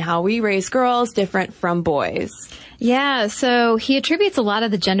parenting and how we raise girls different from boys. Yeah, so he attributes a lot of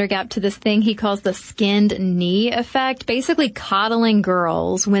the gender gap to this thing he calls the skinned knee effect, basically coddling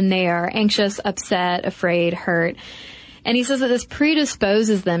girls when they are anxious, upset, afraid, hurt. And he says that this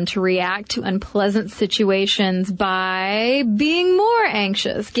predisposes them to react to unpleasant situations by being more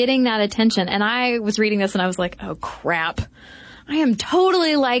anxious, getting that attention. And I was reading this and I was like, oh, crap. I am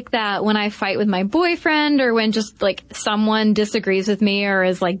totally like that when I fight with my boyfriend or when just someone disagrees with me or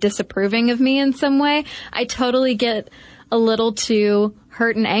is disapproving of me in some way. I totally get a little too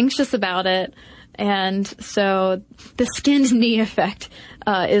hurt and anxious about it. And so the skinned knee effect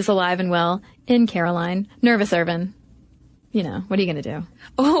is alive and well in Caroline. Nervous Irvin. What are you going to do?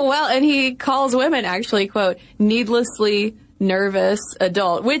 Oh, well, and he calls women actually, quote, needlessly nervous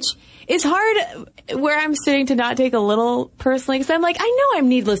adult, which is hard where I'm sitting to not take a little personally, because I'm like, I know I'm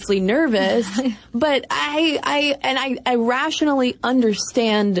needlessly nervous, but I rationally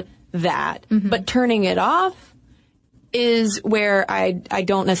understand that, but turning it off is where I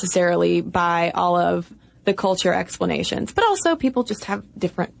don't necessarily buy all of the culture explanations. But also people just have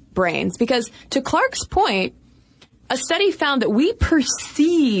different brains, because to Clark's point, a study found that we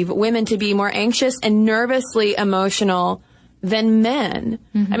perceive women to be more anxious and nervously emotional than men.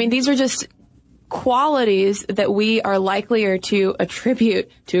 I mean, these are just qualities that we are likelier to attribute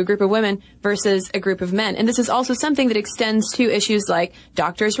to a group of women versus a group of men. And this is also something that extends to issues like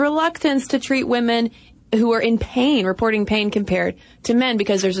doctors' reluctance to treat women who are in pain, reporting pain compared to men,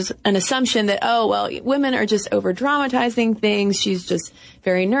 because there's an assumption that, oh, well, women are just over dramatizing things. She's just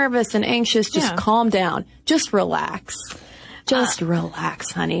very nervous and anxious. Just calm down. Just relax. Just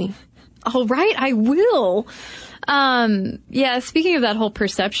relax, honey. All right, I will. Speaking of that whole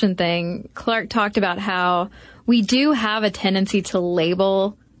perception thing, Clark talked about how we do have a tendency to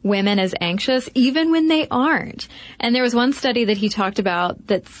label women as anxious even when they aren't. And there was one study that he talked about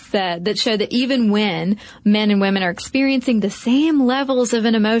that showed that even when men and women are experiencing the same levels of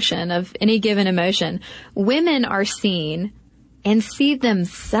an emotion, of any given emotion, women are seen and see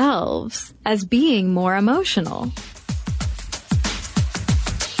themselves as being more emotional.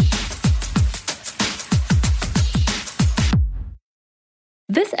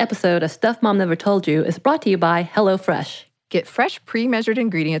 This episode of Stuff Mom Never Told You is brought to you by HelloFresh. Get fresh, pre-measured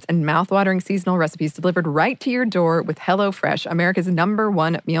ingredients and mouth-watering seasonal recipes delivered right to your door with HelloFresh, America's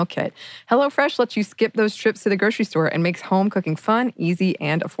 #1 meal kit. HelloFresh lets you skip those trips to the grocery store and makes home cooking fun, easy,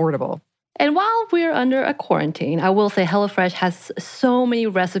 and affordable. And while we're under a quarantine, I will say HelloFresh has so many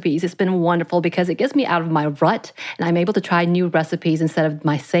recipes. It's been wonderful because it gets me out of my rut, and I'm able to try new recipes instead of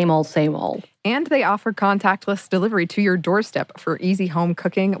my same old, same old. And they offer contactless delivery to your doorstep for easy home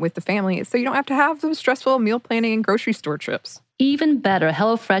cooking with the family, so you don't have to have those stressful meal planning and grocery store trips. Even better,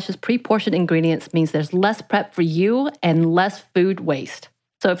 HelloFresh's pre-portioned ingredients means there's less prep for you and less food waste.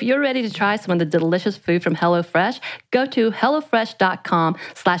 So if you're ready to try some of the delicious food from HelloFresh, go to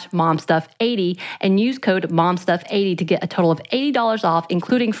HelloFresh.com/MomStuff80 and use code MomStuff80 to get a total of $80 off,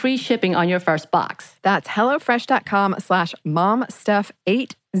 including free shipping on your first box. That's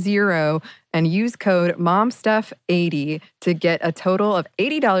HelloFresh.com/MomStuff80 and use code MomStuff80 to get a total of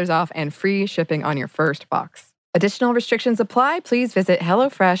 $80 off and free shipping on your first box. Additional restrictions apply. Please visit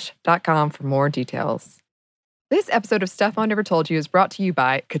HelloFresh.com for more details. This episode of Stuff Mom Never Told You is brought to you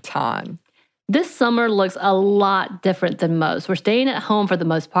by Catan. This summer looks a lot different than most. We're staying at home for the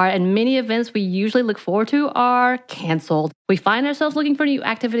most part, and many events we usually look forward to are canceled. We find ourselves looking for new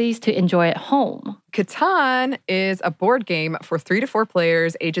activities to enjoy at home. Catan is a board game for 3 to 4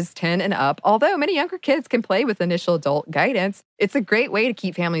 players, ages 10 and up. Although many younger kids can play with initial adult guidance, it's a great way to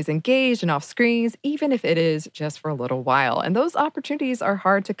keep families engaged and off screens, even if it is just for a little while. And those opportunities are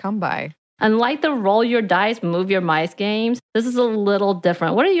hard to come by. Unlike the roll your dice, move your mice games, this is a little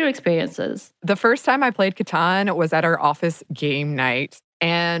different. What are your experiences? The first time I played Catan was at our office game night.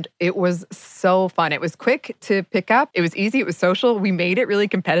 And it was so fun. It was quick to pick up. It was easy. It was social. We made it really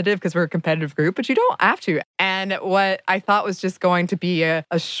competitive because we're a competitive group, but you don't have to. And what I thought was just going to be a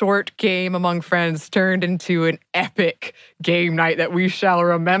short game among friends turned into an epic game night that we shall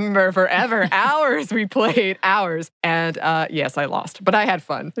remember forever. Hours we played, hours. And yes, I lost, but I had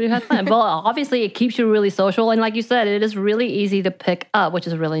fun. You had fun. Well, obviously it keeps you really social. And like you said, it is really easy to pick up, which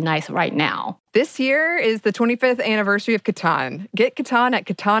is really nice right now. This year is the 25th anniversary of Catan. Get Catan at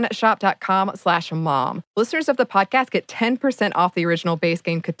catanshop.com/mom. Listeners of the podcast get 10% off the original base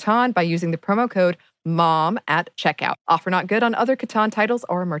game Catan by using the promo code MOM at checkout. Offer not good on other Catan titles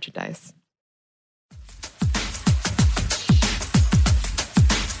or merchandise.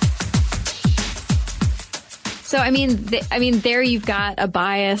 So, I mean, there you've got a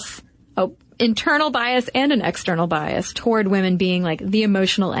bias, internal bias and an external bias toward women being like the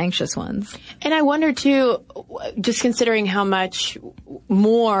emotional anxious ones. And I wonder too, just considering how much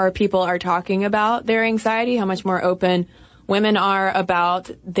more people are talking about their anxiety, how much more open women are about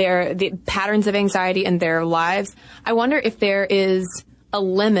the patterns of anxiety in their lives. I wonder if there is a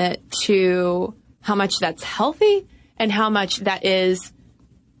limit to how much that's healthy and how much that is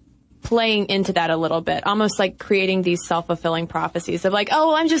playing into that a little bit, almost like creating these self-fulfilling prophecies of like,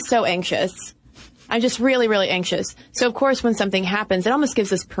 oh, I'm just so anxious. I'm just really, really anxious. So, of course, when something happens, it almost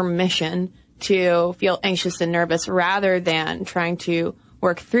gives us permission to feel anxious and nervous rather than trying to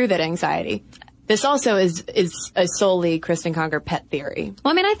work through that anxiety. This also is a solely Kristen Conger pet theory.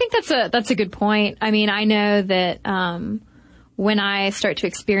 Well, I mean, I think that's a good point. I mean, I know that when I start to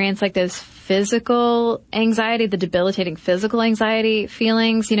experience like those physical anxiety, the debilitating physical anxiety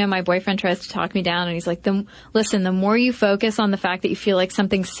feelings, you know, my boyfriend tries to talk me down and he's like, listen, the more you focus on the fact that you feel like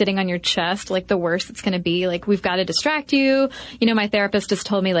something's sitting on your chest, like the worse it's going to be. Like, we've got to distract you. You know, my therapist just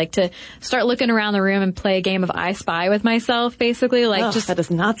told me like to start looking around the room and play a game of I Spy with myself, basically. Like, that does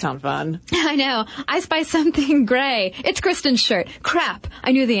not sound fun. I know. I spy something gray. It's Kristen's shirt. Crap.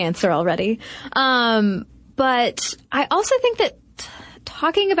 I knew the answer already. But I also think that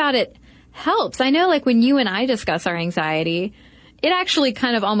talking about it helps. I know, like, when you and I discuss our anxiety, it actually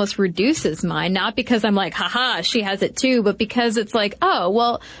kind of almost reduces mine, not because I'm like, haha, she has it too, but because it's like, oh,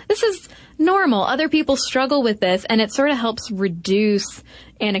 well, this is normal. Other people struggle with this, and it sort of helps reduce,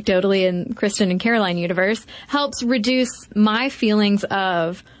 anecdotally in Kristen and Caroline universe, helps reduce my feelings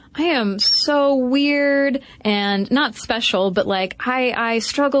of, I am so weird and not special, but like I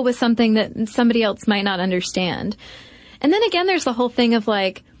struggle with something that somebody else might not understand. And then again, there's the whole thing of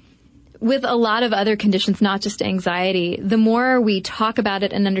like, with a lot of other conditions, not just anxiety, the more we talk about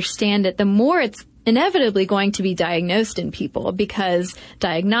it and understand it, the more it's inevitably going to be diagnosed in people, because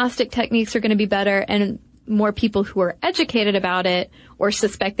diagnostic techniques are going to be better, and more people who are educated about it or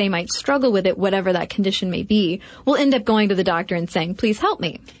suspect they might struggle with it, whatever that condition may be, will end up going to the doctor and saying, please help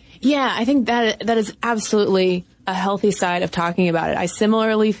me. Yeah, I think that is absolutely a healthy side of talking about it. I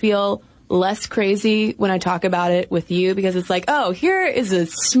similarly feel less crazy when I talk about it with you, because it's like, oh, here is a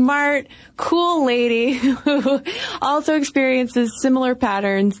smart, cool lady who also experiences similar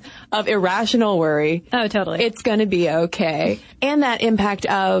patterns of irrational worry. Oh, totally. It's going to be okay. And that impact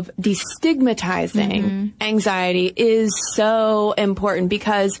of destigmatizing anxiety is so important,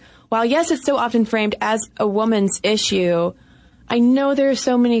 because while, yes, it's so often framed as a woman's issue, I know there are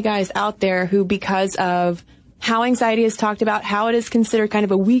so many guys out there who, because of how anxiety is talked about, how it is considered kind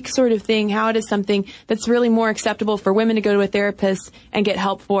of a weak sort of thing, how it is something that's really more acceptable for women to go to a therapist and get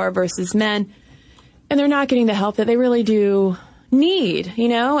help for versus men, and they're not getting the help that they really do need, you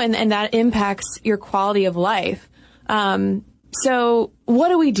know, and that impacts your quality of life. So what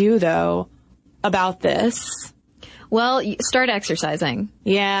do we do, though, about this? Well, start exercising.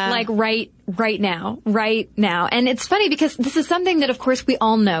 Yeah. Like right now. And it's funny because this is something that, of course, we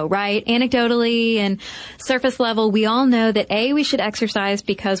all know, right? Anecdotally and surface level, we all know that we should exercise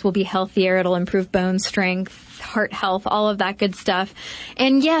because we'll be healthier. It'll improve bone strength, heart health, all of that good stuff.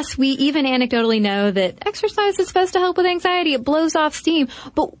 And yes, we even anecdotally know that exercise is supposed to help with anxiety. It blows off steam.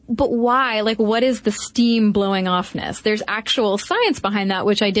 But why? Like, what is the steam blowing offness? There's actual science behind that,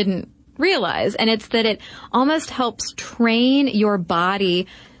 which I didn't realize. And it's that it almost helps train your body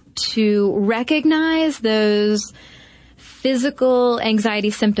to recognize those physical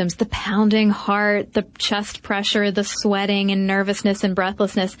anxiety symptoms, the pounding heart, the chest pressure, the sweating and nervousness and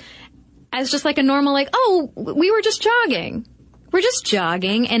breathlessness, as just like a normal, like, oh, we were just jogging. We're just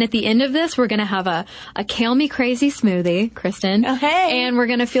jogging. And at the end of this, we're going to have a Kale Me Crazy smoothie, Kristen. Oh, hey. And we're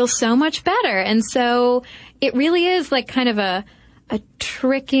going to feel so much better. And so it really is like kind of a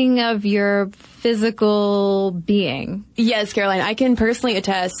tricking of your physical being. Yes, Caroline, I can personally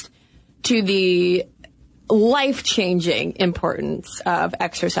attest to the life-changing importance of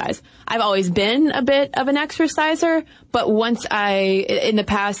exercise. I've always been a bit of an exerciser, but once in the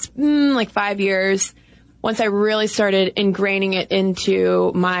past, 5 years, once I really started ingraining it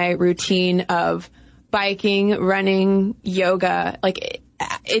into my routine of biking, running, yoga, like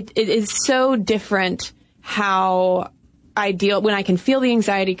it is so different how I deal when I can feel the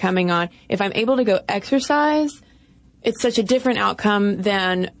anxiety coming on. If I'm able to go exercise, it's such a different outcome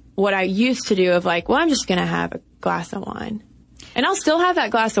than what I used to do of like, well, I'm just going to have a glass of wine. And I'll still have that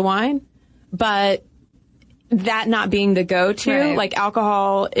glass of wine, but that not being the go-to, right. Like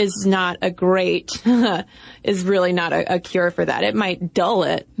alcohol is not a great, is really not a cure for that. It might dull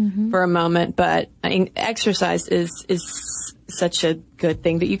it for a moment, but I mean, exercise is such a good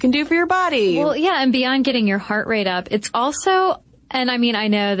thing that you can do for your body. Well, yeah, and beyond getting your heart rate up, it's also, and I mean, I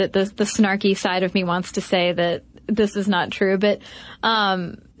know that the snarky side of me wants to say that this is not true, but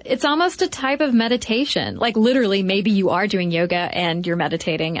it's almost a type of meditation. Like literally, maybe you are doing yoga and you're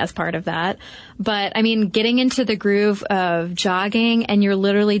meditating as part of that. But I mean, getting into the groove of jogging and you're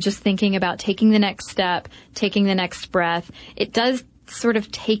literally just thinking about taking the next step, taking the next breath, it does sort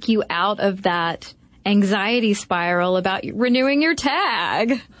of take you out of that anxiety spiral about renewing your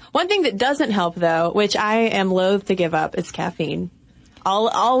tag. One thing that doesn't help, though, which I am loath to give up, is caffeine.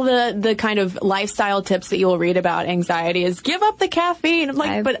 All the kind of lifestyle tips that you'll read about anxiety is give up the caffeine. I'm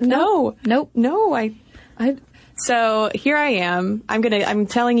like, but no. So here I am. I'm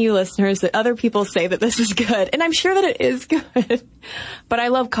telling you listeners that other people say that this is good, and I'm sure that it is good. But I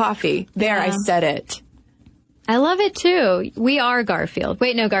love coffee. There, yeah. I said it. I love it too. We are Garfield.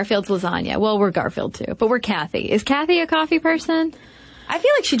 Wait, no, Garfield's lasagna. Well, we're Garfield too, but we're Kathy. Is Kathy a coffee person? I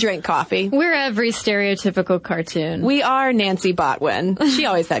feel like she drank coffee. We're every stereotypical cartoon. We are Nancy Botwin. She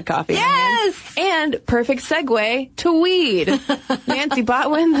always had coffee. Yes! And perfect segue to weed. Nancy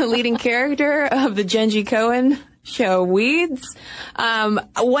Botwin, the leading character of the Genji Cohen show Weeds.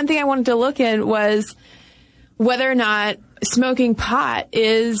 One thing I wanted to look in was whether or not smoking pot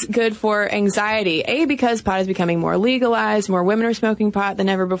is good for anxiety. A, because pot is becoming more legalized. More women are smoking pot than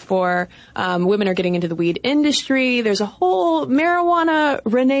ever before. Women are getting into the weed industry. There's a whole marijuana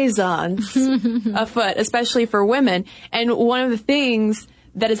renaissance afoot, especially for women. And one of the things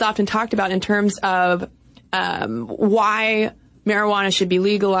that is often talked about in terms of why marijuana should be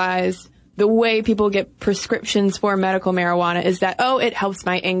legalized, the way people get prescriptions for medical marijuana is that, oh, it helps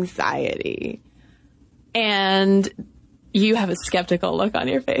my anxiety. And you have a skeptical look on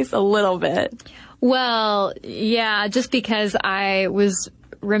your face a little bit. Well, yeah, just because I was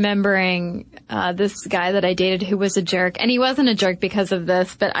remembering this guy that I dated who was a jerk. And he wasn't a jerk because of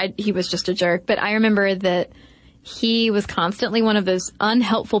this, but he was just a jerk. But I remember that he was constantly one of those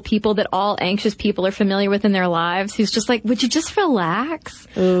unhelpful people that all anxious people are familiar with in their lives, who's just like, would you just relax?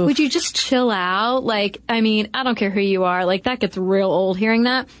 Oof. Would you just chill out? Like, I mean, I don't care who you are. Like, that gets real old hearing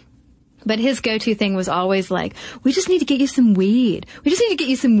that. But his go-to thing was always like, we just need to get you some weed. We just need to get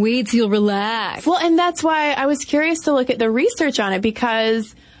you some weed so you'll relax. Well, and that's why I was curious to look at the research on it,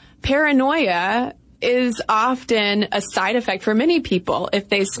 because paranoia is often a side effect for many people if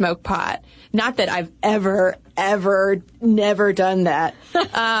they smoke pot. Not that I've ever, never done that.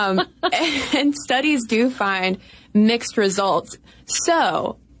 And studies do find mixed results.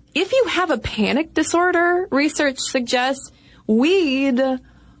 So if you have a panic disorder, research suggests weed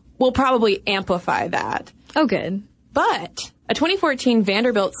will probably amplify that. Oh, good. But a 2014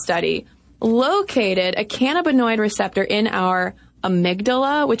 Vanderbilt study located a cannabinoid receptor in our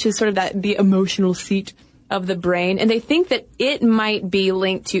amygdala, which is sort of the emotional seat of the brain. And they think that it might be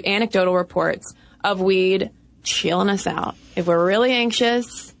linked to anecdotal reports of weed chilling us out. If we're really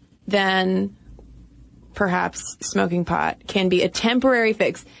anxious, then perhaps smoking pot can be a temporary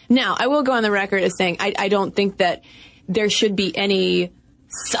fix. Now, I will go on the record as saying I don't think that there should be any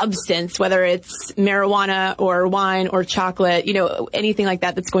substance, whether it's marijuana or wine or chocolate, anything like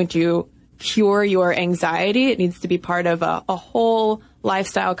that that's going to cure your anxiety. It needs to be part of a whole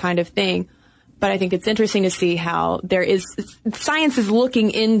lifestyle kind of thing. But I think it's interesting to see how science is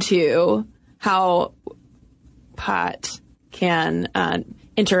looking into how pot can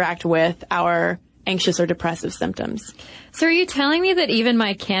interact with our anxious or depressive symptoms. So are you telling me that even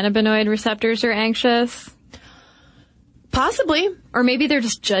my cannabinoid receptors are anxious? Possibly. Or maybe they're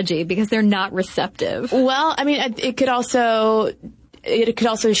just judgy because they're not receptive. Well, I mean, it could also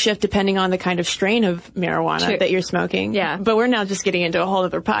shift depending on the kind of strain of marijuana that you're smoking. Yeah. But we're now just getting into a whole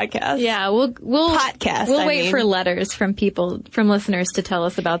other podcast. Yeah, we'll wait for letters from listeners to tell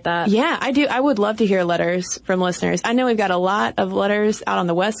us about that. Yeah, I do. I would love to hear letters from listeners. I know we've got a lot of letters out on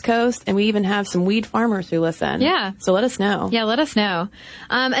the West Coast, and we even have some weed farmers who listen. Yeah. So let us know. Yeah, let us know.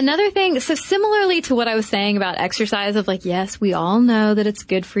 Another thing, so similarly to what I was saying about exercise of like, yes, we all know that it's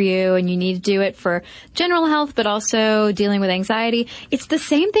good for you and you need to do it for general health, but also dealing with anxiety. It's the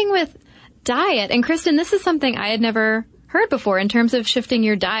same thing with diet. And Kristen, this is something I had never heard before in terms of shifting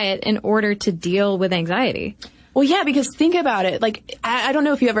your diet in order to deal with anxiety. Well, yeah, because think about it. Like, I don't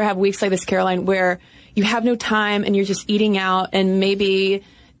know if you ever have weeks like this, Caroline, where you have no time and you're just eating out and maybe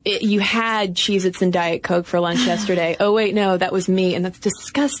you had Cheez-Its and Diet Coke for lunch yesterday. Oh, wait, no, that was me. And that's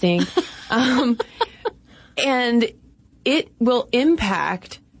disgusting. And it will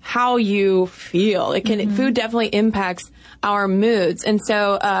impact how you feel. Food definitely impacts our moods. And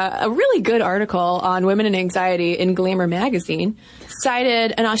so a really good article on women and anxiety in Glamour magazine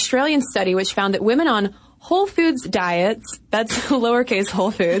cited an Australian study which found that women on Whole Foods diets, that's lowercase Whole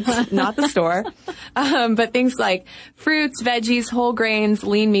Foods, not the store, but things like fruits, veggies, whole grains,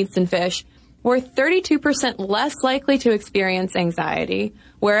 lean meats, and fish, were 32% less likely to experience anxiety,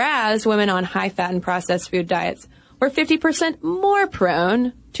 whereas women on high-fat and processed food diets were 50% more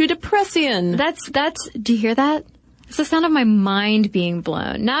prone to depression. Do you hear that? It's the sound of my mind being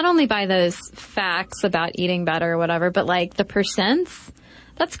blown. Not only by those facts about eating better or whatever, but like the percents.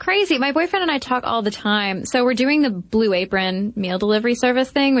 That's crazy. My boyfriend and I talk all the time. So we're doing the Blue Apron meal delivery service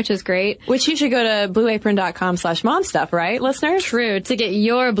thing, which is great. Which you should go to blueapron.com/momstuff, right, listeners? True, to get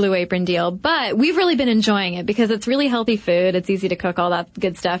your Blue Apron deal. But we've really been enjoying it because it's really healthy food. It's easy to cook, all that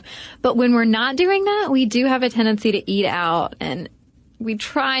good stuff. But when we're not doing that, we do have a tendency to eat out. And we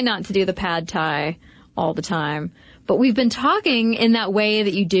try not to do the pad thai all the time. But we've been talking in that way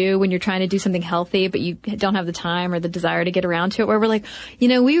that you do when you're trying to do something healthy, but you don't have the time or the desire to get around to it, where we're like,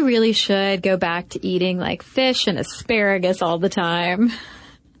 we really should go back to eating like fish and asparagus all the time.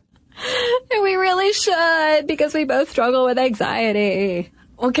 And we really should, because we both struggle with anxiety.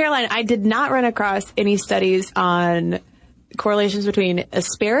 Well, Caroline, I did not run across any studies on correlations between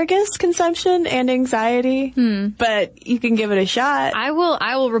asparagus consumption and anxiety, but you can give it a shot. I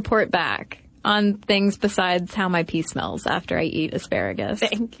will report back on things besides how my pee smells after I eat asparagus.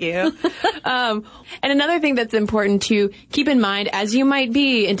 Thank you. And another thing that's important to keep in mind as you might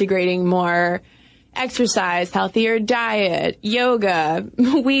be integrating more exercise, healthier diet, yoga,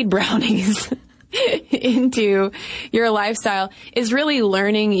 weed brownies into your lifestyle is really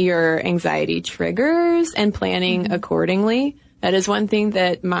learning your anxiety triggers and planning accordingly. That is one thing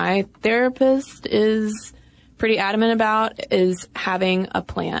that my therapist is pretty adamant about, is having a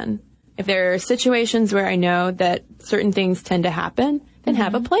plan. If there are situations where I know that certain things tend to happen, then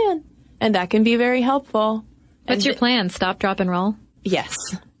have a plan. And that can be very helpful. What's your plan? Stop, drop, and roll? Yes.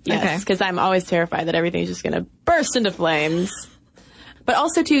 Yes. Because I'm always terrified that everything's just going to burst into flames. But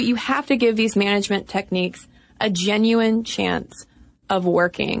also, too, you have to give these management techniques a genuine chance of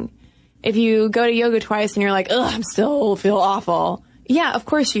working. If you go to yoga twice and you're like, ugh, I'm still feel awful. Yeah, of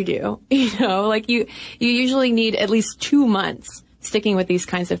course you do. You usually need at least 2 months sticking with these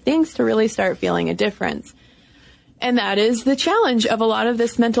kinds of things to really start feeling a difference. And that is the challenge of a lot of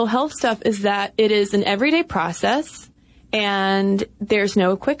this mental health stuff, is that it is an everyday process and there's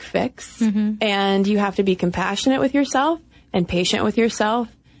no quick fix. And you have to be compassionate with yourself and patient with yourself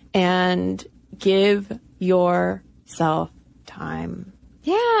and give yourself time.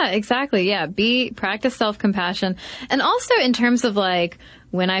 Yeah, exactly. Yeah. Practice self-compassion. And also in terms of like,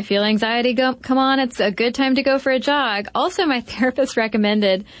 when I feel anxiety come on, it's a good time to go for a jog. Also, my therapist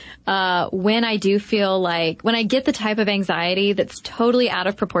recommended, when I do feel like, when I get the type of anxiety that's totally out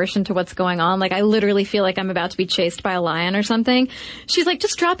of proportion to what's going on, like I literally feel like I'm about to be chased by a lion or something. She's like,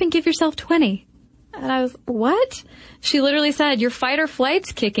 just drop and give yourself 20. And I was, what? She literally said, your fight or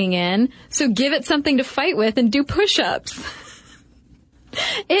flight's kicking in, so give it something to fight with and do push-ups.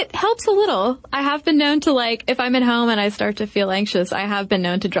 It helps a little. I have been known to, like, if I'm at home and I start to feel anxious, I have been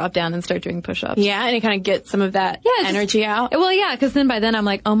known to drop down and start doing push-ups. Yeah, and it kind of gets some of that energy out. Well, yeah, because then by then I'm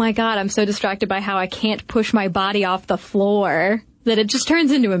like, oh my God, I'm so distracted by how I can't push my body off the floor that it just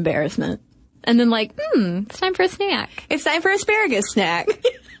turns into embarrassment. And then like, it's time for a snack. It's time for asparagus snack.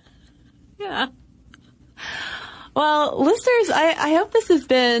 Yeah. Well, listeners, I hope this has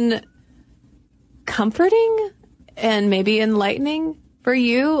been comforting and maybe enlightening for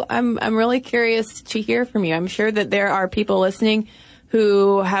you. I'm really curious to hear from you. I'm sure that there are people listening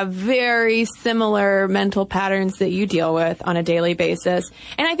who have very similar mental patterns that you deal with on a daily basis.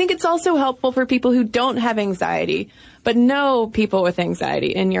 And I think it's also helpful for people who don't have anxiety, but know people with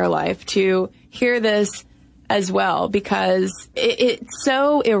anxiety in your life to hear this as well, because it's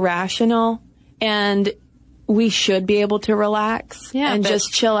so irrational and we should be able to relax and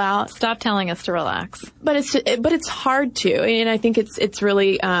just chill out. Stop telling us to relax. But it's hard to, and I think it's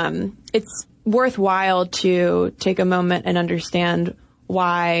really it's worthwhile to take a moment and understand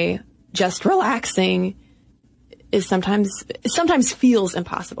why just relaxing is sometimes feels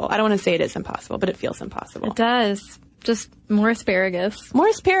impossible. I don't want to say it is impossible, but it feels impossible. It does. Just more asparagus. More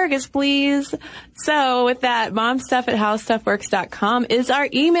asparagus, please. So with that, momstuff@howstuffworks.com is our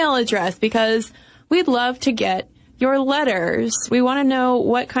email address, because we'd love to get your letters. We want to know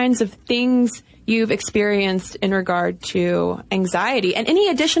what kinds of things you've experienced in regard to anxiety and any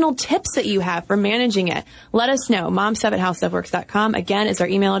additional tips that you have for managing it. Let us know. momstuff@howstuffworks.com, again, is our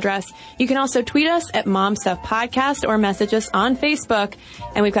email address. You can also tweet us at momstuffpodcast or message us on Facebook.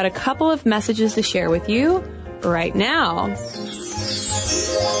 And we've got a couple of messages to share with you right now.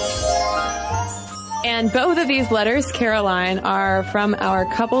 And both of these letters, Caroline, are from our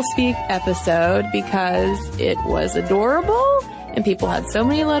Couple Speak episode, because it was adorable and people had so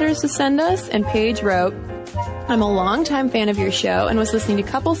many letters to send us. And Paige wrote, I'm a longtime fan of your show and was listening to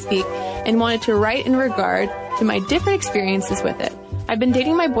Couple Speak and wanted to write in regard to my different experiences with it. I've been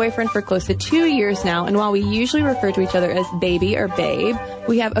dating my boyfriend for close to 2 years now, and while we usually refer to each other as baby or babe,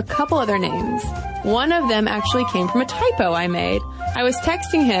 we have a couple other names. One of them actually came from a typo I made. I was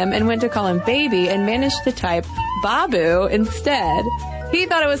texting him and went to call him baby and managed to type Babu instead. He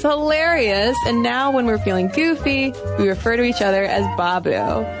thought it was hilarious, and now when we're feeling goofy, we refer to each other as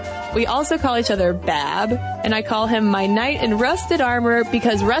Babu. We also call each other Bab, and I call him my knight in rusted armor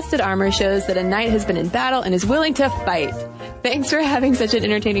because rusted armor shows that a knight has been in battle and is willing to fight. Thanks for having such an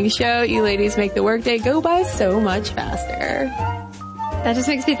entertaining show. You ladies make the workday go by so much faster. That just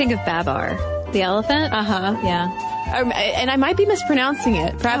makes me think of Babar. The elephant? Uh-huh. Yeah. And I might be mispronouncing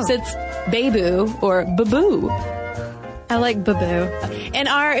it. Perhaps it's Babu or Baboo. I like Babu. And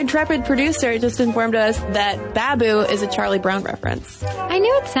our intrepid producer just informed us that Babu is a Charlie Brown reference. I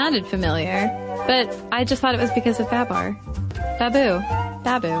knew it sounded familiar, but I just thought it was because of Babar. Babu.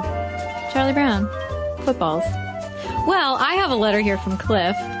 Charlie Brown. Footballs. Well, I have a letter here from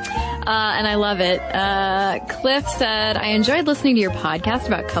Cliff. And I love it. Cliff said, I enjoyed listening to your podcast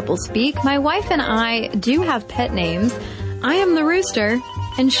about couple speak. My wife and I do have pet names. I am the rooster,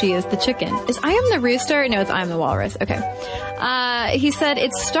 and she is the chicken. Is I am the rooster? No, it's I am the walrus. Okay. He said,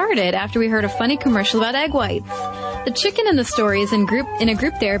 it started after we heard a funny commercial about egg whites. The chicken in the story is in a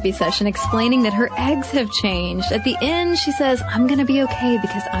group therapy session explaining that her eggs have changed. At the end, she says, I'm going to be okay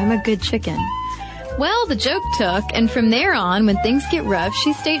because I'm a good chicken. Well, the joke took, and from there on, when things get rough,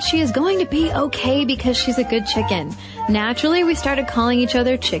 she states she is going to be okay because she's a good chicken. Naturally, we started calling each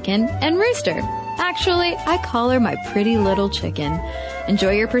other chicken and rooster. Actually, I call her my pretty little chicken.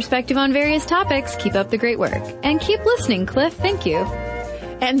 Enjoy your perspective on various topics. Keep up the great work. And keep listening, Cliff. Thank you.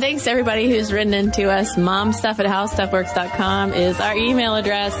 And thanks to everybody who's written into us. momstuff@howstuffworks.com is our email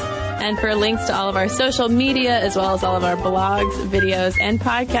address. And for links to all of our social media, as well as all of our blogs, videos, and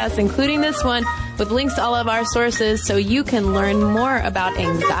podcasts, including this one, with links to all of our sources so you can learn more about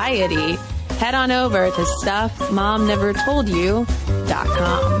anxiety, head on over to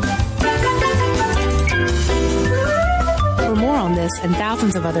stuffmomnevertoldyou.com. For more on this and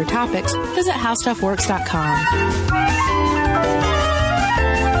thousands of other topics, visit howstuffworks.com.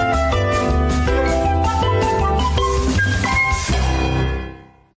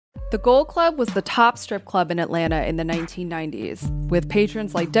 The Gold Club was the top strip club in Atlanta in the 1990s, with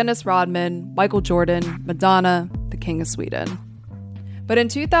patrons like Dennis Rodman, Michael Jordan, Madonna, the King of Sweden. But in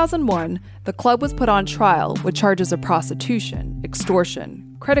 2001, the club was put on trial with charges of prostitution,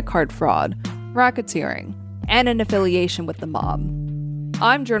 extortion, credit card fraud, racketeering, and an affiliation with the mob.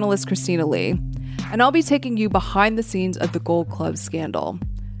 I'm journalist Christina Lee, and I'll be taking you behind the scenes of the Gold Club scandal,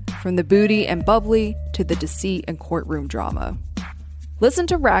 from the booty and bubbly to the deceit and courtroom drama. Listen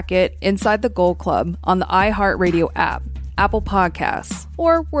to Racket Inside the Gold Club on the iHeartRadio app, Apple Podcasts,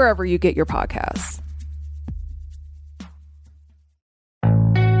 or wherever you get your podcasts.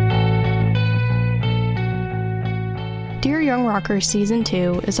 Dear Young Rocker Season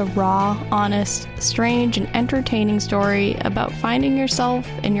 2 is a raw, honest, strange, and entertaining story about finding yourself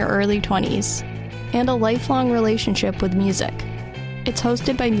in your early 20s and a lifelong relationship with music. It's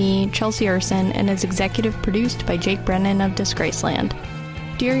hosted by me, Chelsea Urson, and is executive produced by Jake Brennan of Disgraceland.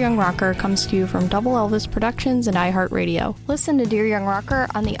 Dear Young Rocker comes to you from Double Elvis Productions and iHeartRadio. Listen to Dear Young Rocker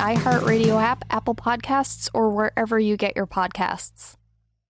on the iHeartRadio app, Apple Podcasts, or wherever you get your podcasts.